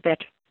on that a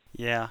bit.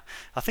 Yeah,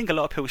 I think a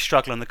lot of people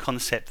struggle on the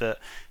concept that,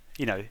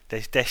 you know,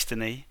 there's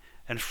destiny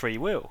and free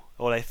will,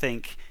 or they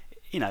think,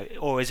 you know,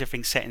 or is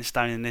everything set in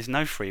stone and there's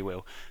no free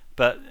will?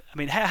 But I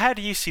mean, how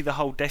do you see the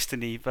whole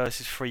destiny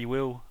versus free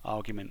will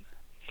argument?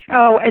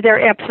 Oh,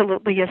 there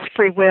absolutely is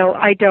free will.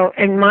 I don't,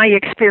 in my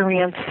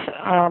experience,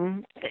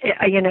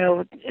 you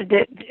know,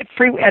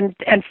 free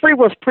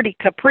will is pretty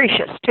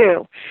capricious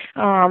too.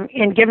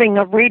 In giving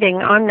a reading,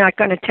 I'm not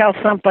going to tell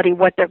somebody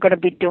what they're going to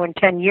be doing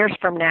 10 years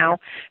from now,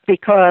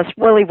 because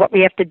really what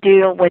we have to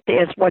deal with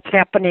is what's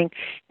happening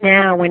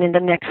now and in the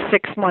next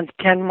 6 months,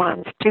 10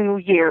 months,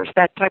 2 years,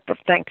 that type of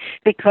thing.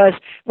 Because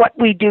what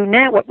we do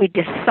now, what we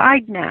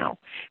decide now,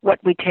 what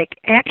we take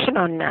action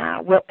on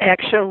now, will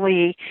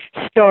actually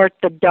start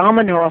the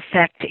domino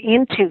effect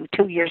into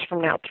 2 years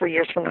from now, 3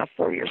 years from now,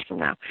 4 years from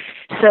now.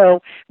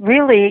 So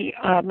really,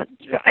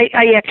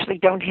 I actually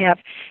don't have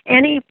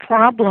any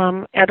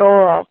problem at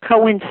all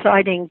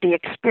coinciding the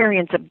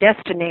experience of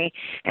destiny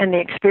and the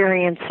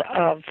experience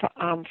of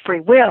free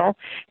will,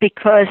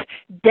 because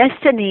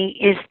destiny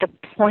is the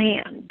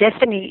plan.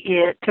 Destiny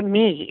is, to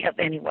me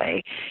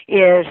anyway,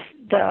 is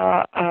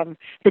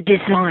the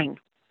design.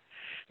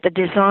 The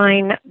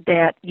design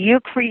that you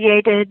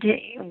created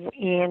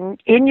in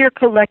your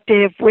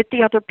collective, with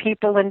the other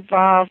people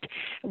involved,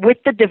 with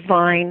the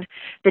divine,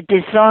 the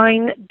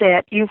design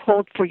that you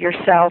hold for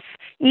yourself,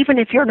 even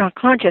if you're not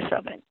conscious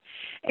of it.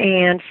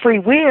 And free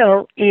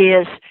will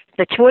is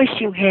the choice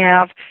you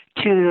have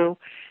to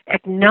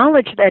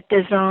acknowledge that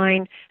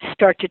design,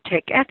 start to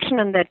take action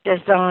on that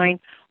design,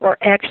 or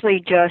actually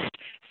just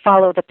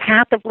follow the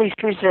path of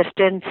least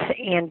resistance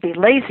and be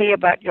lazy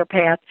about your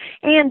path,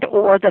 and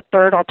or the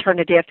third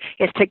alternative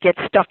is to get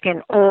stuck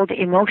in old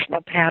emotional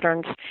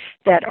patterns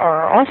that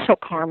are also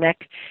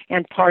karmic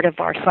and part of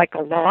our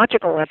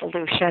psychological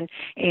evolution,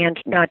 and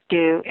not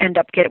end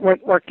up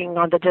working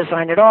on the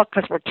design at all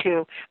because we're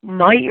too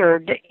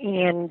mired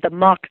in the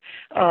muck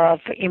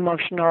of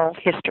emotional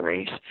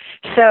histories.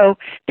 So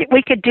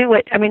we could do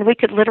it. I mean, we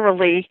could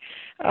literally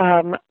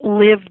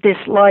live this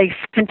life,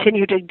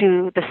 continue to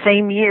do the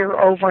same year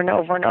over and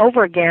over and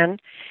over again,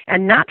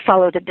 and not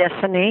follow the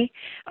destiny,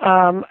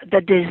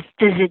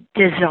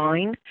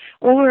 design,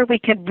 or we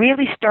can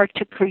really start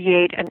to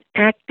create an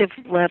active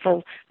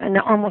level, an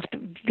almost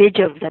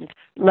vigilant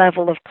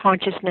level of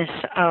consciousness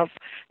of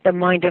the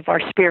mind of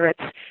our spirits,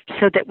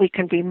 so that we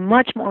can be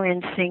much more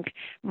in sync,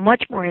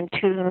 much more in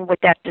tune with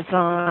that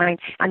design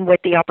and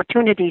with the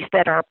opportunities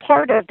that are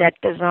part of that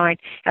design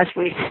as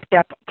we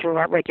step through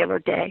our regular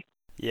day.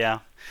 Yeah,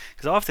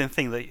 because I often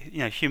think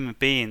that human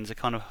beings are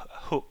kind of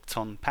hooked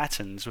on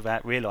patterns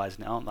without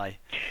realizing it, aren't they?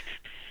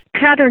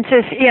 Patterns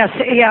is, yes.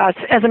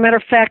 As a matter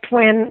of fact,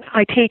 when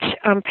I teach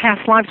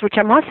past lives, which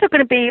I'm also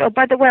going to be, oh,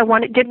 by the way,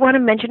 I did want to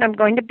mention I'm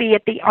going to be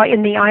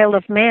in the Isle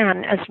of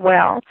Man as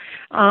well.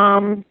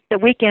 The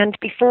weekend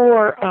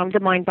before the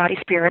Mind, Body,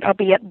 Spirit, I'll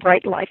be at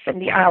Bright Life in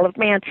the Isle of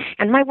Man,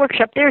 and my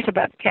workshop there is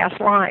about past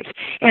lives.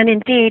 And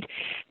indeed,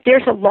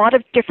 there's a lot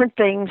of different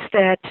things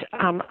that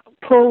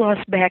pull us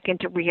back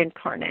into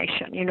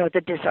reincarnation.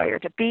 The desire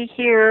to be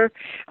here,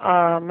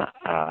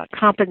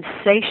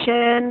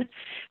 compensation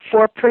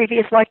for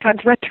previous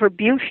lifetimes,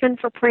 retribution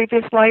for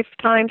previous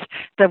lifetimes,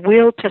 the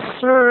will to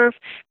serve.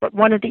 But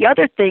one of the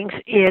other things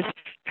is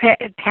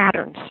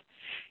patterns.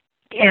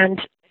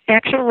 And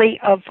actually,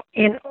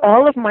 in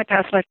all of my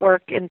past life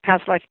work in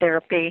past life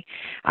therapy,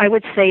 I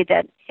would say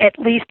that at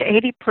least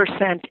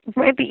 80%,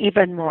 maybe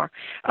even more,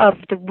 of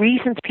the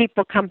reasons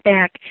people come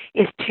back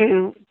is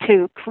to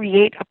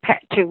create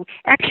to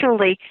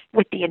actually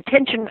with the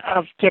intention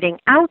of getting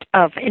out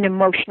of an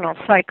emotional,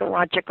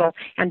 psychological,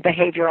 and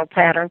behavioral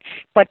pattern,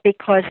 but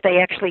because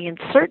they actually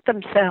insert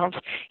themselves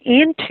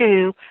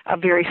into a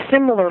very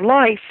similar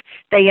life,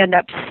 they end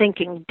up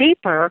sinking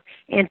deeper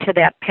into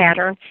that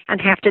pattern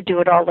and have to do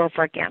it all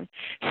over again.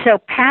 So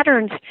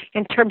patterns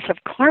in terms of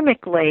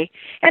karmically,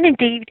 and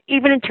indeed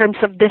even in terms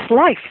of this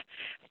life,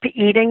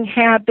 eating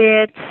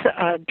habits,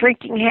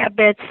 drinking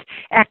habits,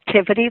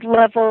 activity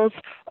levels,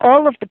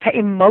 all of the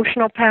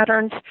emotional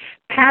patterns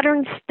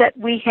that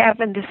we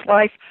have in this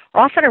life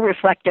often are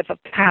reflective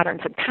of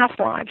patterns in past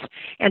lives.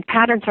 And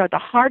patterns are the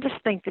hardest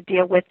thing to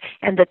deal with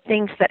and the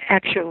things that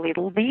actually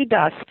lead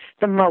us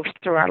the most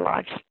through our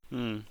lives.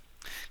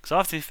 Because I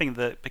often think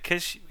that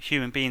because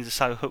human beings are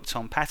so hooked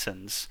on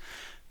patterns,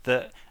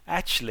 that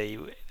actually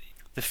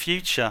the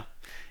future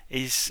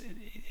is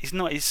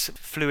not as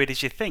fluid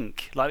as you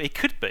think. Like, it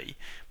could be,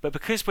 but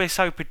because we're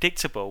so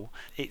predictable,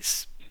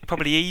 it's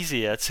probably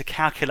easier to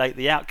calculate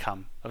the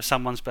outcome of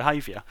someone's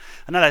behaviour.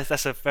 I know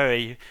that's a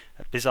very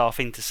bizarre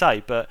thing to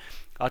say, but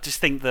I just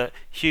think that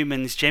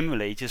humans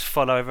generally just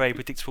follow a very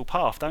predictable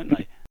path, don't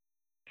they?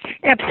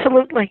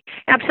 Absolutely.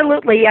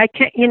 I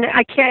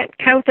can't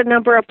count the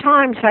number of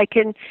times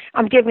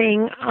I'm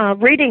giving a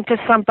reading to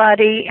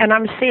somebody and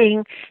I'm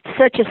seeing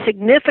such a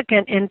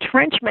significant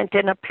entrenchment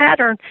in a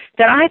pattern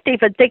that I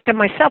even think to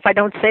myself, I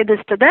don't say this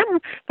to them,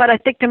 but I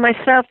think to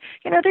myself,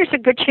 there's a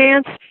good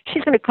chance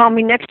she's going to call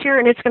me next year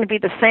and it's going to be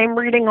the same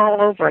reading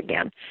all over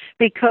again,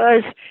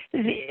 because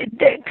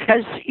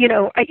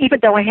even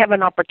though I have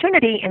an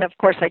opportunity, and of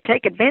course I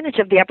take advantage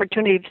of the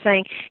opportunity of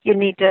saying, you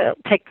need to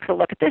take a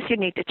look at this, you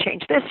need to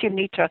change this,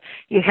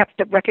 you have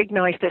to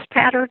recognize this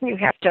pattern, you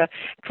have to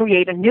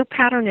create a new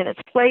pattern in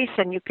its place,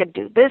 and you can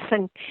do this,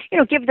 and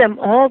give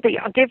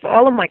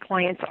all of my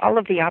clients all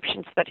of the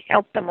options that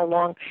help them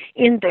along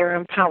in their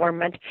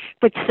empowerment.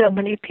 But so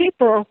many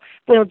people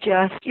will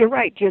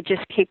you'll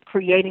just keep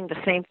creating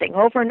the same thing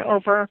over and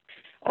over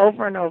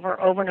and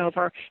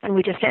over, and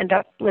we just end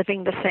up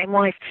living the same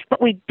life.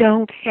 But we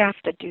don't have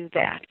to do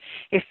that.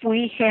 If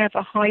we have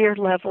a higher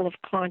level of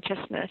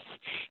consciousness,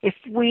 if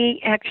we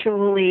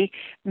actually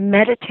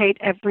meditate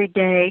every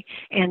day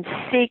and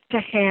seek to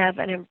have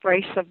an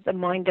embrace of the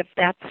mind of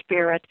that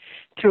spirit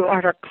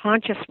throughout our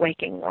conscious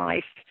waking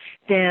life,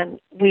 then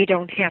we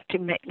don't have to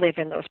live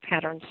in those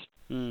patterns.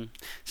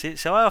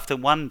 So I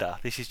often wonder,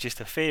 this is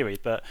just a theory,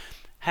 but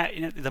how,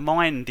 the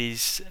mind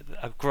is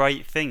a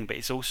great thing, but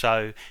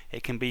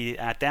it can be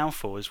our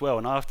downfall as well.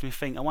 And I often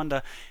think, I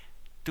wonder,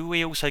 do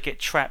we also get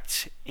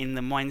trapped in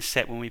the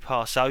mindset when we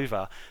pass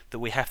over that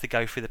we have to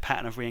go through the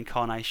pattern of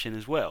reincarnation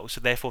as well? So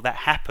therefore that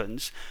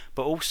happens,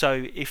 but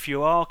also if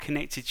you are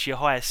connected to your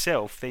higher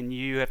self, then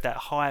you have that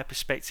higher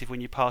perspective when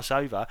you pass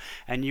over,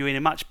 and you're in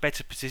a much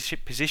better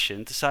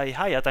position to say,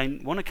 hey, I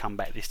don't want to come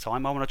back this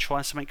time, I want to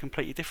try something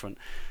completely different.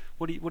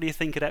 What do you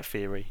think of that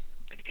theory?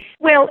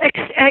 Well,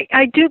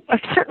 I do.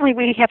 Certainly,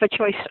 we have a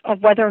choice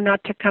of whether or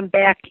not to come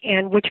back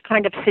and which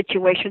kind of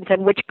situations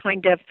and which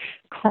kind of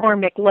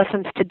karmic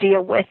lessons to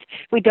deal with.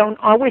 We don't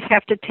always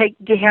have to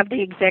have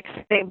the exact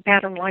same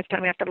pattern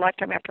lifetime after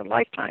lifetime after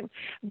lifetime.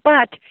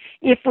 But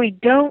if we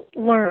don't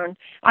learn,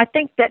 I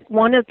think that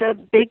one of the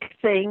big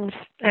things,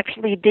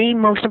 actually the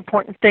most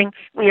important thing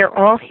we are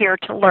all here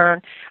to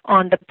learn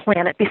on the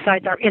planet,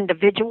 besides our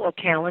individual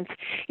talents,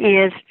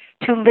 is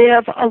to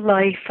live a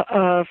life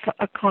of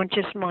a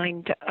conscious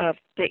mind of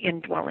the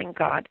indwelling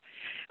God.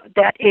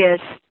 That is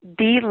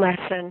the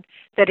lesson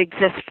that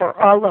exists for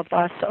all of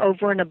us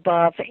over and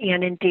above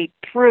and indeed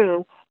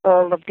through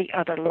all of the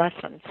other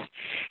lessons.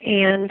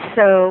 And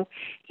so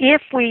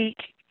if we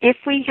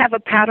have a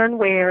pattern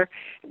where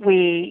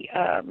we,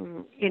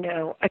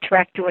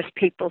 attract to us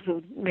people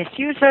who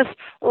misuse us,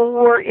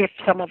 or if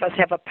some of us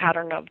have a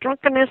pattern of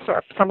drunkenness, or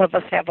if some of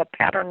us have a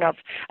pattern of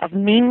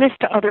meanness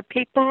to other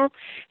people,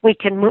 we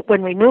can move,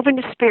 when we move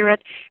into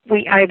spirit.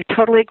 I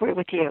totally agree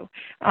with you.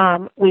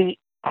 We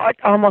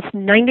almost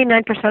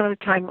 99% of the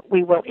time,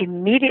 we will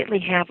immediately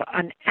have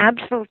an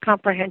absolute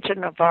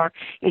comprehension of our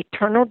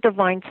eternal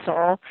divine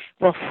soul.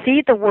 We'll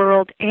see the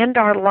world and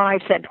our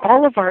lives and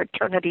all of our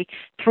eternity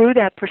through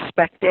that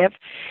perspective,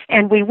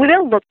 and we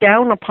will look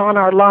down upon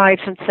our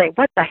lives and say,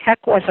 what the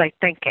heck was I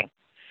thinking?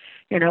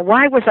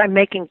 Why was I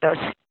making those,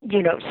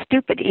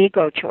 stupid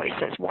ego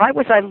choices? Why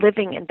was I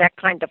living in that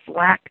kind of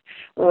lack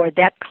or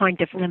that kind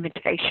of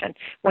limitation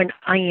when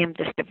I am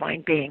this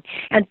divine being?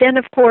 And then,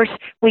 of course,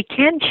 we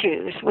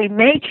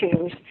may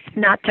choose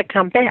not to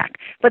come back.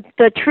 But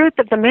the truth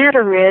of the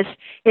matter is,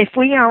 if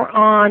we are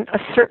on a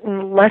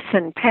certain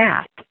lesson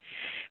path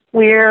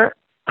where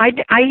I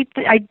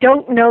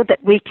don't know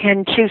that we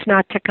can choose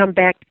not to come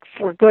back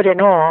for good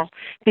and all,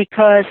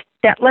 because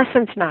that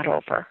lesson's not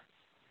over.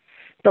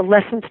 The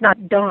lesson's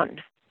not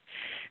done.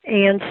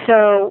 And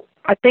so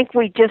I think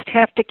we just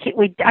have to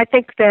I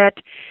think that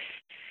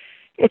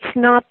it's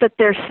not that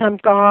there's some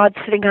God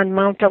sitting on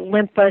Mount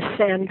Olympus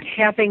and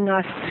having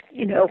us,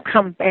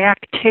 come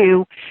back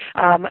to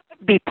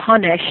be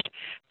punished,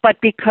 but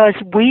because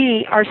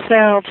we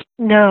ourselves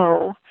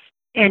know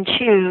and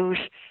choose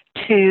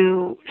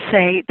to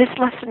say, this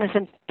lesson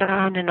isn't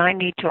done and I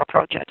need to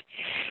approach it.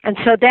 And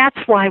so that's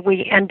why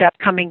we end up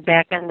coming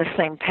back in the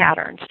same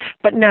patterns.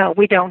 But no,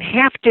 we don't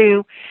have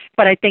to,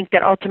 but I think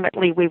that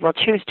ultimately we will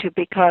choose to,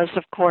 because,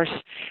 of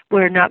course,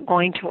 we're not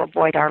going to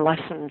avoid our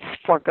lessons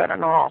for good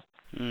and all.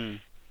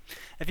 Mm.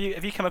 Have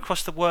you come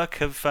across the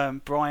work of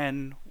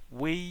Brian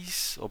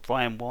Weiss or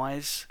Brian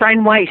Wise?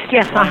 Brian Weiss,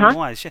 yes, Brian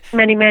Wise, yeah.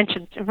 Many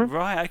mentions. Mm-hmm.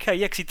 Right, okay,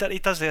 yeah, because he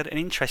does an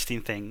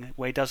interesting thing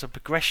where he does a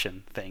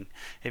progression thing.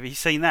 Have you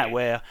seen that,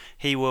 where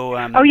he will?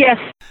 Oh yes,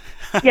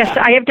 yes,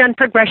 I have done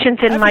progressions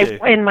in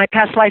my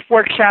past life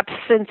workshops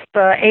since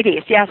the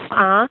 80s. Yes,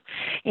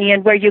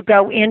 and where you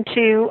go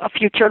into a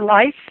future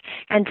life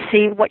and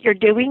see what you're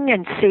doing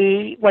and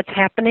see what's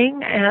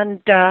happening,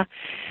 and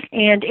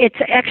it's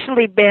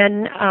actually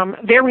been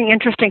very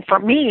interesting for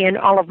me in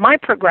all of my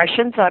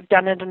progressions. I've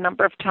done it a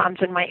number of times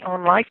in my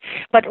own life,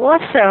 but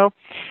also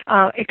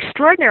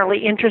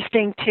extraordinarily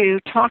interesting to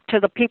talk to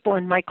the people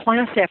in my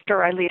class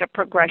after I lead a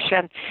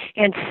progression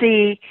and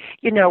see,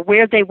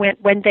 where they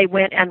went, when they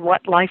went, and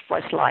what life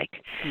was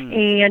like.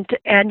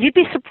 And you'd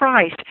be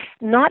surprised.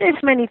 Not as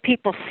many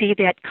people see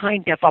that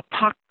kind of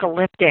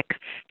apocalyptic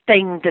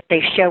thing that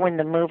they show in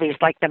the movies,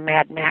 like the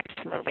Mad Max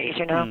movies,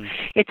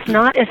 It's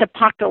not as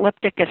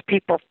apocalyptic as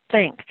people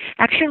think.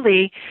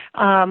 Actually,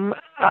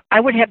 I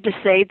would have to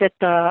say that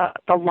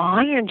the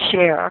lion's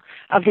share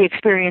of the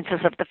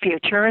experiences of the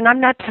future, and I'm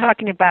not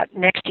talking about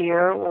next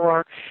year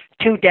or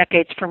 2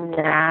 decades from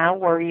now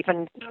or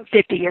even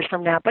 50 years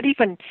from now, but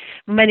even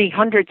many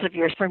hundreds of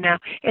years from now,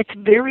 it's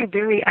very,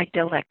 very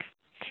idyllic.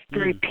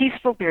 Very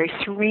peaceful, very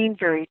serene,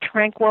 very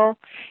tranquil,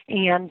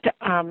 and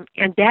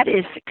that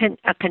is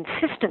a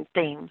consistent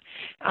theme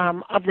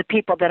of the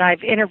people that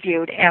I've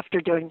interviewed after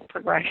doing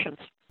progressions.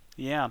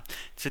 Yeah.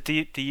 So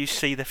do you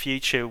see the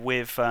future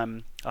with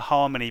a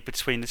harmony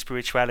between the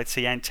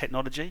spirituality and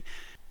technology?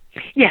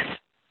 Yes.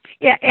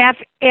 Yeah,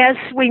 as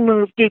we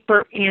move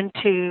deeper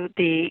into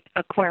the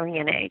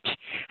Aquarian age,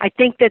 I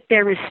think that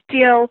there is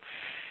still,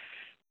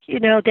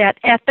 that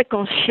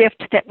ethical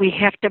shift that we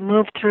have to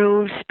move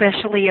through,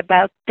 especially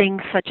about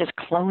things such as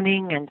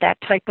cloning and that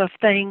type of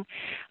thing,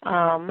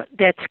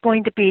 that's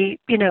going to be,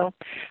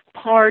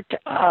 part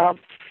of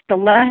the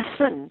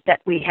lesson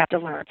that we have to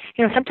learn.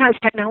 Sometimes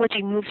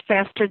technology moves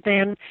faster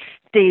than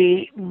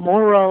the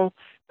moral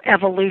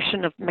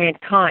evolution of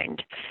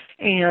mankind,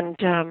 and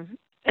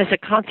as a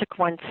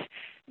consequence,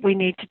 we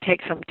need to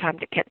take some time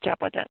to catch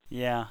up with it.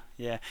 Yeah.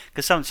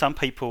 Because some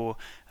people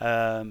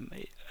are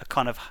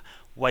kind of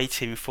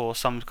waiting for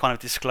some kind of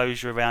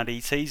disclosure around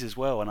ETs as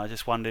well, and I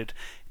just wondered,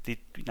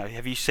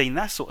 have you seen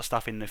that sort of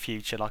stuff in the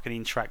future, like an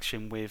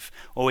interaction with,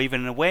 or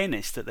even an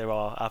awareness that there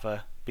are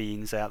other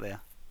beings out there?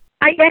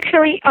 I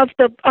actually,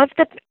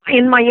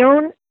 in my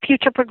own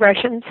future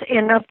progressions,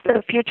 and of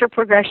the future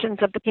progressions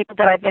of the people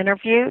that I've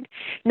interviewed,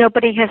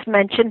 nobody has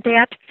mentioned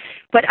that,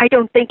 but I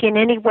don't think in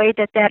any way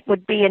that that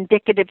would be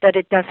indicative that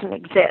it doesn't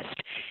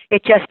exist.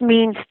 It just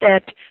means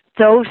that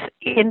those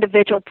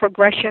individual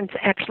progressions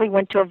actually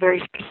went to a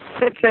very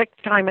specific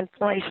time and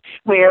place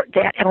where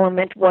that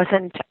element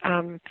wasn't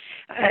an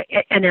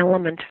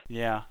element.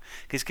 Yeah,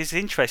 because it's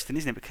interesting,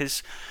 isn't it?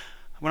 Because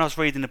when I was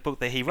reading the book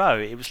that he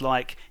wrote, it was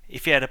like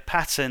if you had a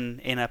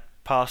pattern in a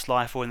past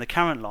life or in the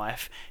current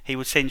life, he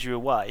would send you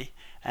away,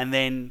 and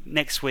then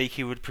next week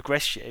he would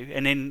progress you,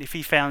 and then if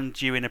he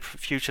found you in a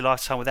future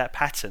lifetime with that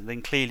pattern,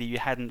 then clearly you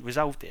hadn't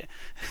resolved it.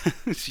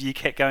 So you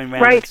kept going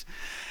round. Right.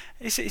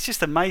 It's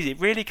just amazing. It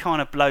really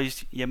kind of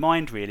blows your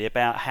mind, really,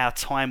 about how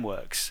time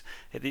works.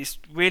 It's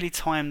really,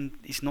 time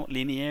is not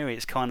linear.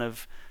 It's kind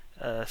of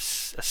a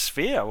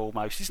sphere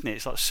almost, isn't it?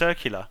 It's like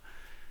circular,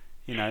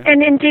 you know.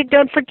 And indeed,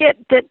 don't forget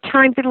that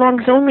time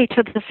belongs only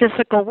to the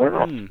physical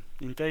world.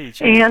 Indeed.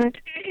 Yeah. And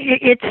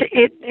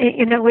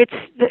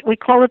we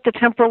call it the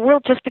temporal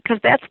world just because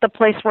that's the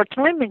place where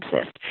time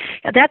exists.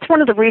 And that's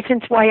one of the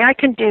reasons why I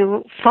can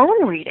do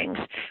phone readings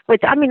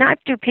I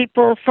do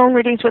phone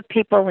readings with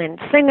people in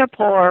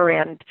Singapore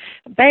and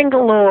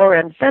Bangalore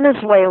and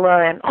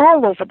Venezuela and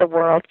all over the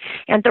world.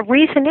 And the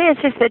reason is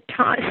that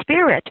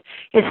spirit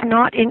is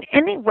not in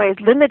any way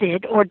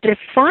limited or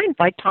defined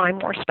by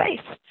time or space.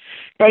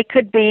 They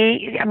could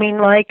be,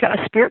 like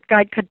a spirit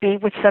guide could be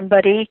with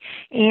somebody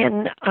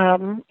in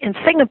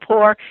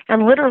Singapore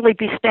and literally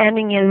be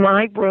standing in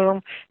my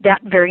room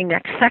that very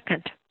next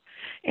second.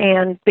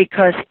 And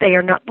because they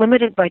are not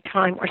limited by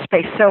time or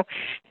space. So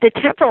the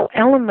temporal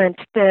element,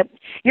 that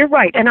you're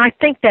right. And I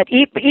think that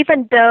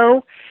even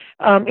though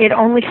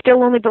it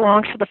still only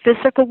belongs to the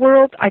physical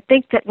world, I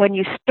think that when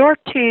you start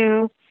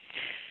to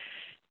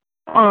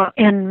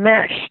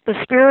enmesh the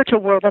spiritual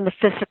world and the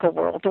physical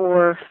world,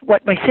 or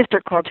what my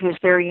sister called, who is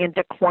very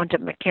into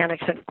quantum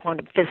mechanics and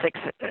quantum physics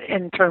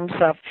in terms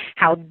of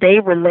how they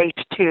relate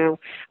to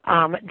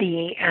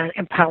the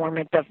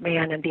empowerment of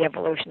man and the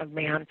evolution of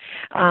man,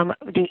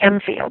 the M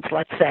fields,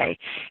 let's say.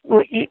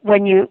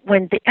 When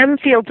the M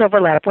fields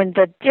overlap, when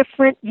the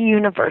different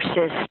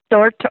universes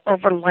start to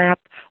overlap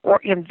or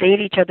invade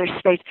each other's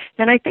space,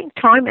 then I think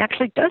time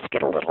actually does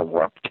get a little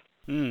warped.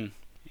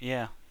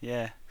 Yeah.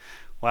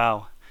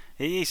 Wow.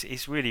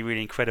 It's really,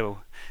 really incredible.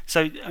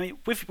 So,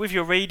 with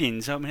your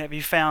readings, have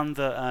you found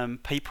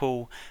that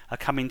people are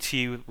coming to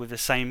you with the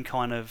same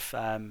kind of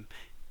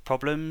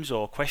problems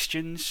or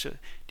questions?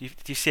 Do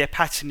you see a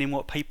pattern in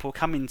what people are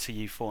coming to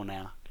you for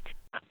now?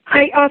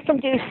 I often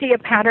do see a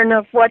pattern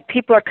of what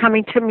people are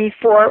coming to me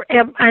for,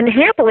 and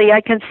happily I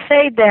can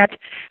say that,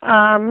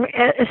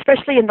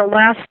 especially in the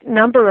last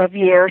number of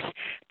years,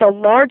 the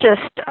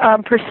largest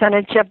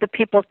percentage of the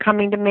people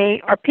coming to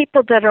me are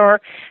people that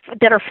are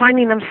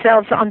finding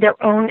themselves on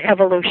their own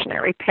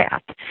evolutionary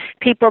path,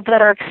 people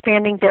that are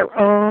expanding their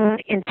own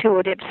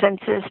intuitive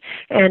senses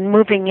and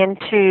moving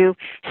into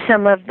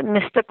some of the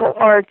mystical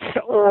arts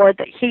or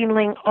the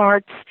healing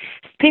arts,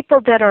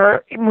 people that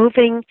are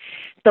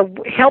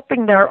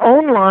helping their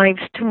own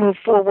lives to move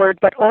forward,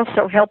 but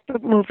also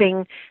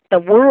moving the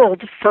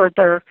world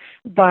further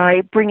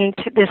by bringing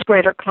this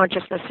greater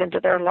consciousness into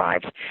their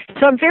lives.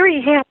 So I'm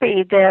very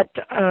happy that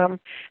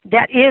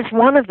that is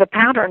one of the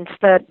patterns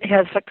that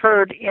has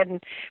occurred in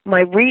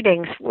my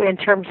readings in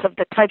terms of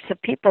the types of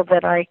people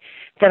that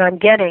I'm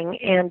getting,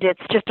 and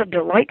it's just a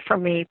delight for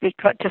me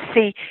to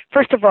see,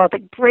 first of all, the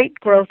great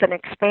growth and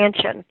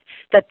expansion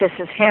that this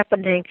is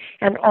happening,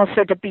 and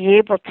also to be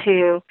able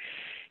to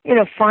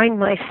find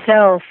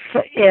myself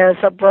as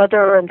a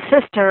brother and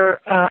sister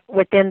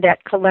within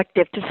that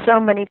collective to so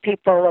many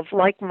people of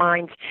like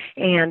minds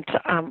and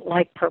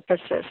like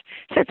purposes.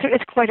 So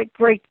it's quite a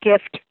great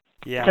gift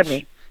to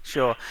me.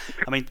 Sure.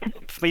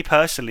 For me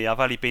personally,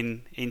 I've only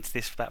been into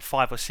this for about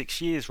 5 or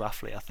 6 years,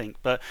 roughly, I think.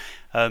 But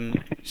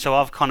so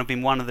I've kind of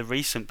been one of the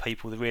recent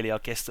people that really, I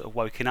guess, that have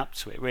woken up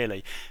to it,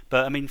 really.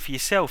 But for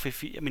yourself,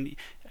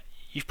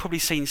 you've probably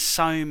seen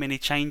so many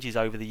changes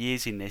over the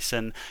years in this,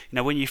 and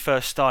when you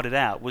first started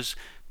out,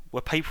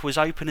 were people as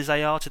open as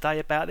they are today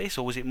about this,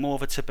 or was it more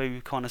of a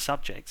taboo kind of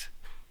subject?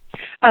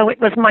 Oh,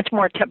 it was much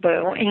more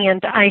taboo,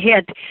 and I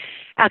had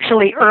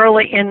actually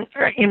early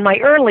in my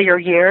earlier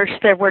years,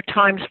 there were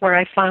times where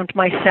I found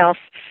myself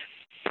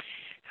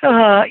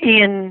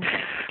in,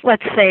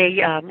 let's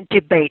say,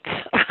 debates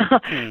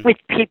with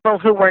people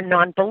who were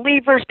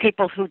non-believers,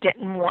 people who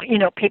didn't want,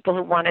 people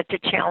who wanted to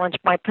challenge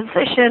my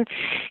position,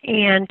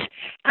 and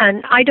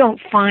I don't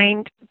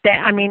find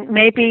that.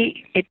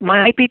 Maybe it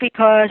might be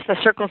because the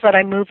circles that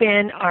I move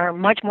in are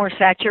much more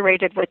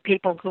saturated with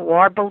people who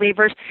are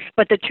believers.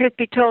 But the truth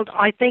be told,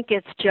 I think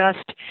it's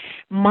just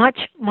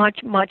much, much,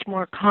 much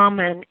more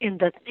common in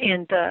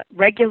the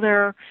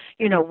regular,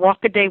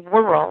 walk-a-day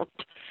world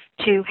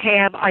to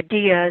have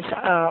ideas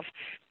of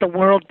the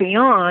world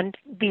beyond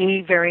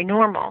be very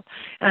normal.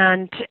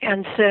 And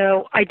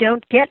so I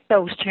don't get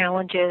those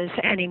challenges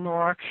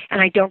anymore,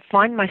 and I don't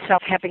find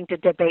myself having to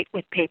debate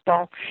with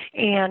people,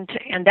 and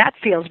that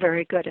feels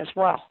very good as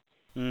well.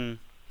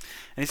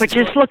 But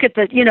just look at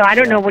the, I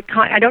don't know what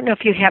kind, I don't know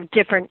if you have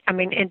different, I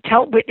mean,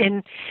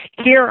 in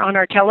here on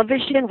our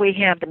television, we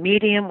have the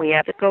medium, we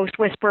have the ghost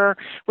whisperer,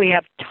 we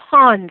have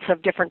tons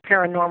of different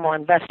paranormal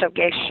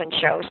investigation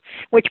shows,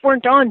 which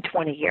weren't on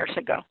 20 years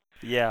ago.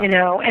 Yeah.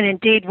 And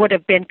indeed would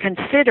have been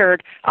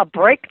considered a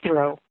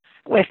breakthrough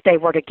if they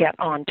were to get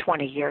on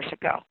 20 years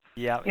ago.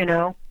 Yeah.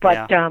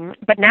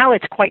 But now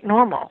it's quite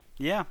normal.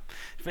 Yeah,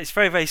 it's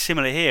very, very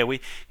similar here.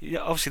 We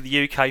obviously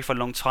the UK for a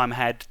long time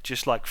had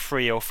just like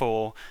 3 or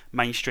 4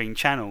 mainstream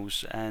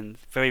channels and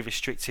very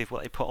restrictive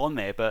what they put on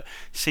there. But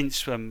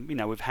since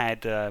we've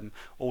had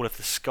all of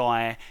the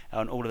Sky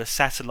and all of the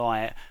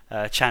satellite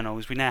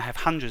channels, we now have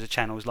hundreds of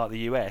channels like the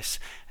US,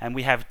 and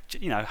we have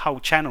whole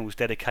channels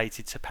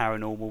dedicated to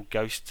paranormal,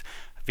 ghost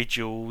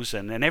vigils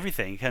and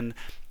everything. And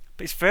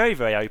but it's very,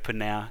 very open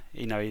now,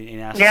 in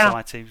our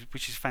society,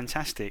 which is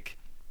fantastic.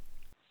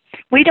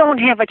 We don't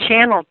have a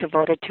channel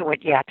devoted to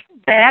it yet.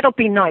 That'll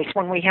be nice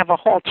when we have a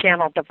whole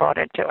channel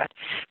devoted to it.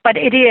 But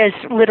it is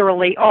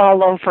literally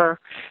all over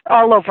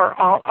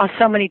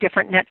so many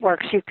different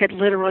networks. You could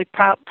literally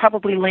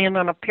probably land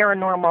on a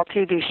paranormal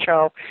TV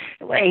show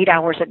 8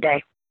 hours a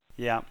day.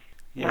 Yeah,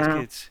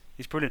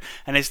 it's brilliant.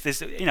 And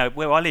there's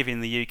where I live in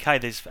the UK,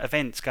 there's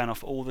events going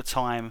off all the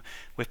time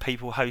with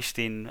people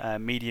hosting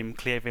medium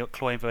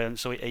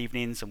clairvoyance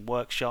evenings and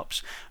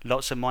workshops,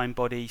 lots of mind,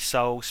 body,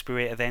 soul,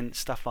 spirit events,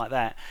 stuff like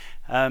that.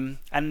 And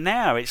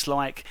now it's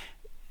like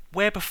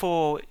where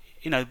before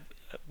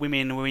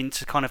women were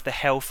into kind of the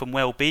health and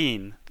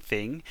well-being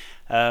thing.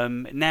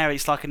 Now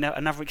it's like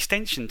another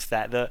extension to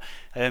that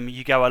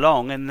you go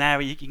along and now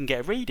you can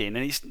get a reading,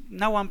 and it's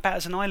no one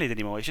batters an eyelid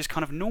anymore. It's just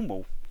kind of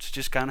normal to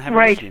just go and have a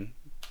reading.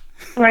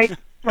 Right.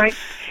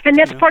 And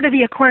that's part of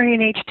the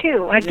Aquarian age,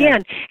 too.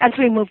 Again, as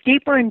we move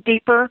deeper and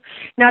deeper,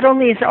 not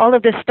only is all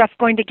of this stuff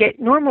going to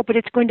get normal, but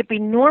it's going to be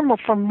normal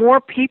for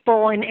more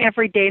people in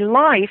everyday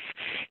life,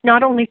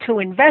 not only to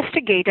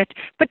investigate it,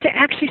 but to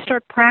actually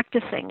start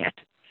practicing it.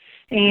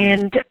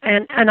 And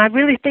I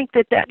really think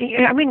that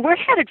we're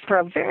headed for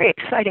a very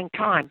exciting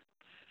time.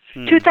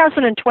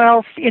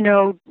 2012,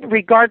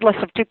 regardless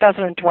of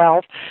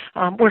 2012,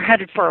 we're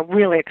headed for a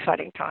really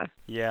exciting time.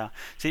 Yeah.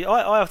 See,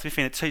 I often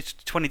think that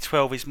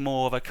 2012 is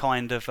more of a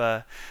kind of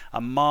a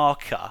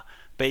marker,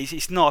 but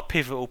it's not a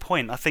pivotal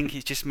point. I think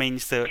it just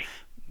means that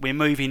we're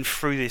moving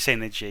through this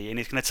energy, and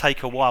it's going to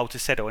take a while to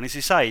settle. And as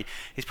you say,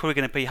 it's probably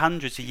going to be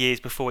hundreds of years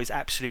before it's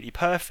absolutely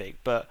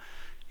perfect, but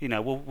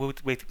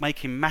we're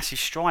making massive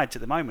strides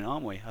at the moment,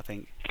 aren't we, I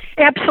think?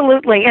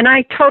 Absolutely, and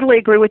I totally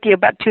agree with you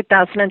about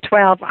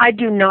 2012. I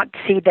do not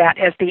see that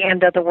as the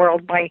end of the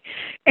world by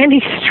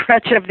any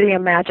stretch of the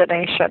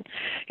imagination.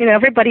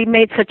 Everybody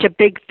made such a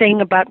big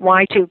thing about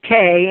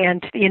Y2K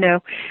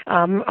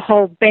and,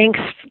 whole banks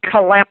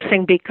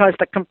collapsing because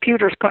the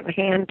computers couldn't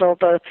handle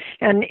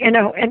and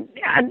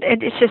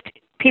it's just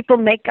people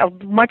make a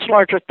much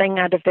larger thing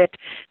out of it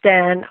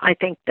than I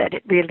think that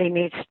it really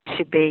needs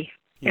to be.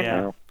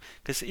 Yeah,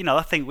 because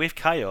I think with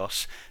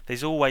chaos,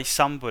 there's always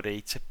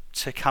somebody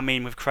to come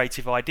in with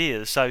creative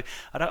ideas. So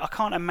I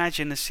can't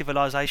imagine a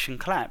civilization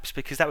collapse,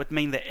 because that would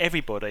mean that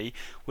everybody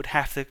would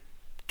have to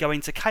go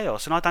into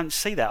chaos, and I don't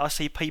see that. I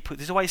see people.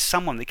 There's always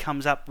someone that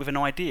comes up with an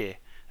idea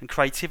and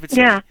creativity.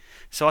 Yeah.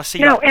 So I see.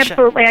 No,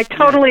 absolutely. I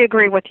totally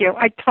agree with you.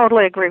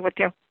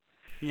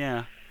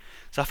 Yeah.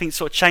 So I think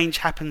sort of change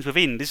happens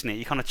within, doesn't it?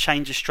 You kind of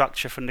change the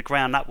structure from the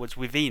ground upwards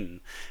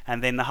within,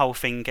 and then the whole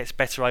thing gets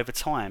better over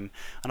time.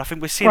 And I think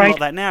we're seeing a lot of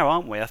that now,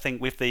 aren't we? I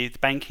think with the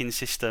banking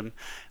system,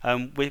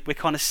 we're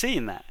kind of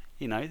seeing that.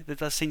 There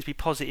does seem to be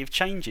positive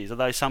changes,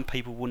 although some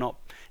people will not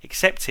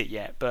accept it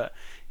yet. But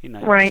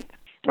Right.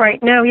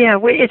 No, yeah,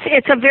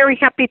 it's a very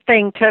happy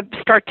thing to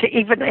start to,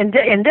 even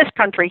in this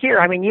country here.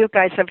 I mean, you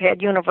guys have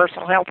had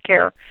universal health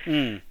care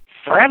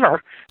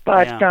forever,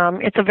 but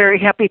it's a very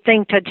happy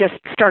thing to just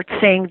start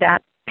seeing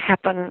that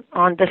happen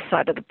on this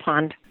side of the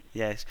pond.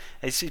 Yes,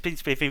 it's been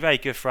very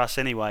good for us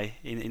anyway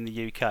in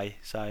the UK.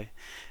 So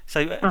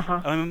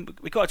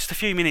we've got just a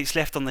few minutes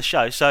left on the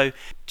show, so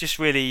just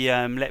really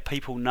let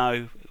people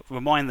know,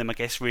 remind them, I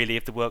guess, really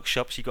of the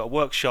workshops. You've got a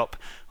workshop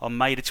on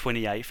May the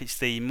 28th. It's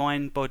the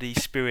Mind, Body,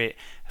 Spirit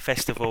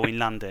Festival in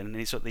London, and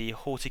it's at the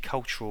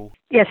Horticultural.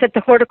 Yes, at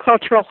the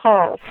Horticultural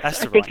Hall. I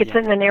think it's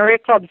in an area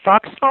called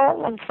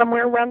Vauxhall, and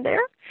somewhere around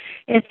there.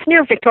 It's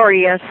near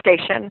Victoria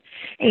Station,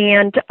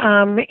 and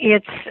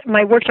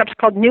my workshop's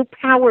called New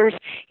Powers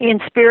in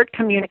Spirit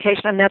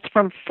Communication, and that's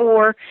from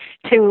 4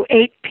 to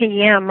 8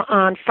 p.m.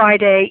 on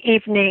Friday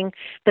evening,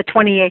 the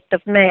 28th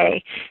of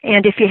May.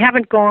 And if you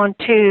haven't gone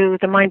to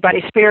the Mind,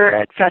 Body,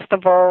 Spirit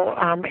Festival,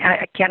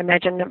 I can't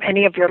imagine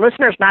any of your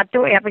listeners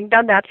having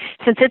done that,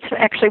 since it's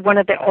actually one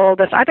of the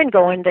oldest. I've been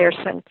going there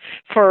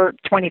for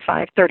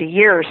 25, 30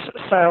 years,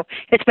 so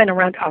it's been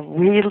around a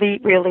really,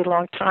 really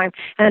long time.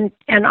 And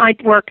I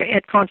work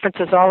at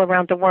conferences all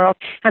around the world,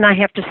 and I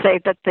have to say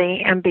that the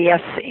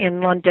MBS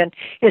in London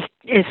is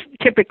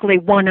typically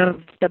one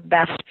of the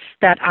best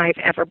that I've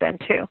ever been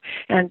to.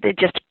 And they're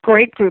just a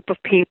great group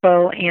of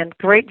people and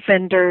great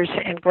vendors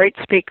and great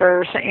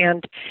speakers,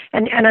 and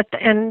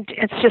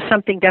it's just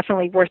something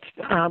definitely worth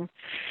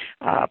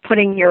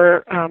putting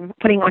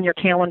on your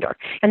calendar.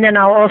 And then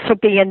I'll also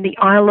be in the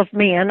Isle of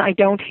Man. I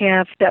don't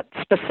have that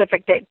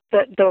specific date.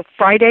 The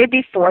Friday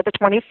before, the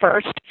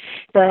 21st,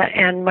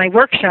 and my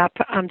workshop,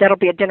 that'll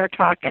be a dinner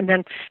talk. And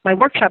then my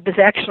workshop is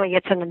actually,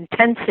 it's an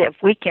intensive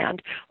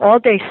weekend, all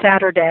day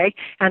Saturday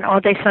and all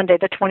day Sunday,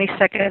 the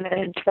 22nd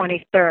and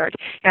 23rd,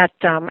 at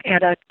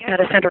a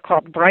center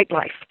called Bright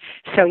Life.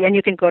 So, and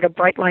you can go to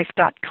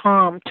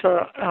brightlife.com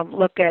to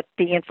look at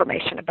the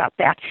information about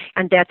that.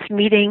 And that's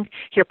meeting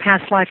your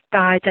past life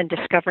guides and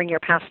discovering your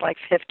past life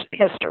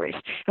histories.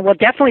 And we'll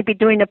definitely be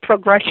doing a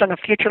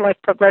future life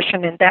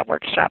progression in that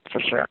workshop for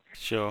sure.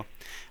 Sure.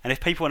 And if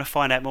people want to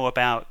find out more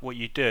about what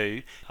you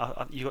do,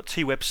 you've got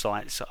 2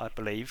 websites, I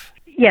believe.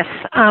 Yes,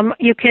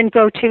 you can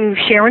go to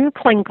Sharon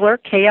Klingler,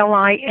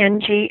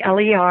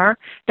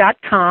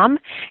 KLINGLER.com,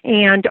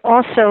 and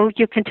also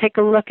you can take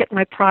a look at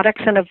my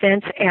products and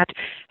events at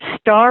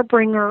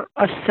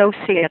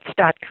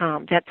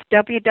starbringerassociates.com. That's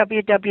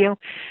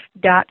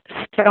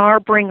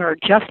www.starbringer,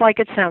 just like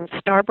it sounds,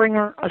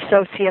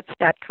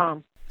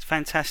 starbringerassociates.com. It's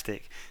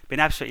fantastic. Been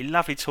absolutely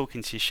lovely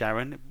talking to you,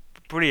 Sharon.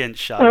 Brilliant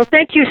show. Well,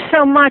 thank you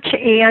so much,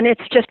 Ian.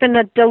 It's just been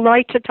a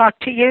delight to talk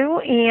to you,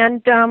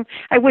 and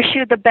I wish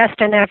you the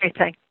best in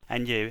everything.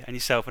 And you, and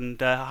yourself,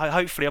 and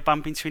hopefully I'll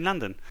bump into you in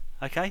London,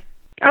 okay?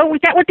 Oh,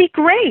 that would be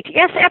great.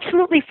 Yes,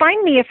 absolutely.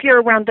 Find me if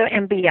you're around the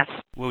MBS.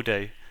 Will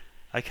do.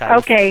 Okay.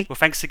 Okay. Well,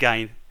 thanks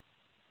again.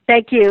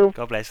 Thank you.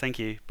 God bless. Thank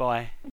you. Bye.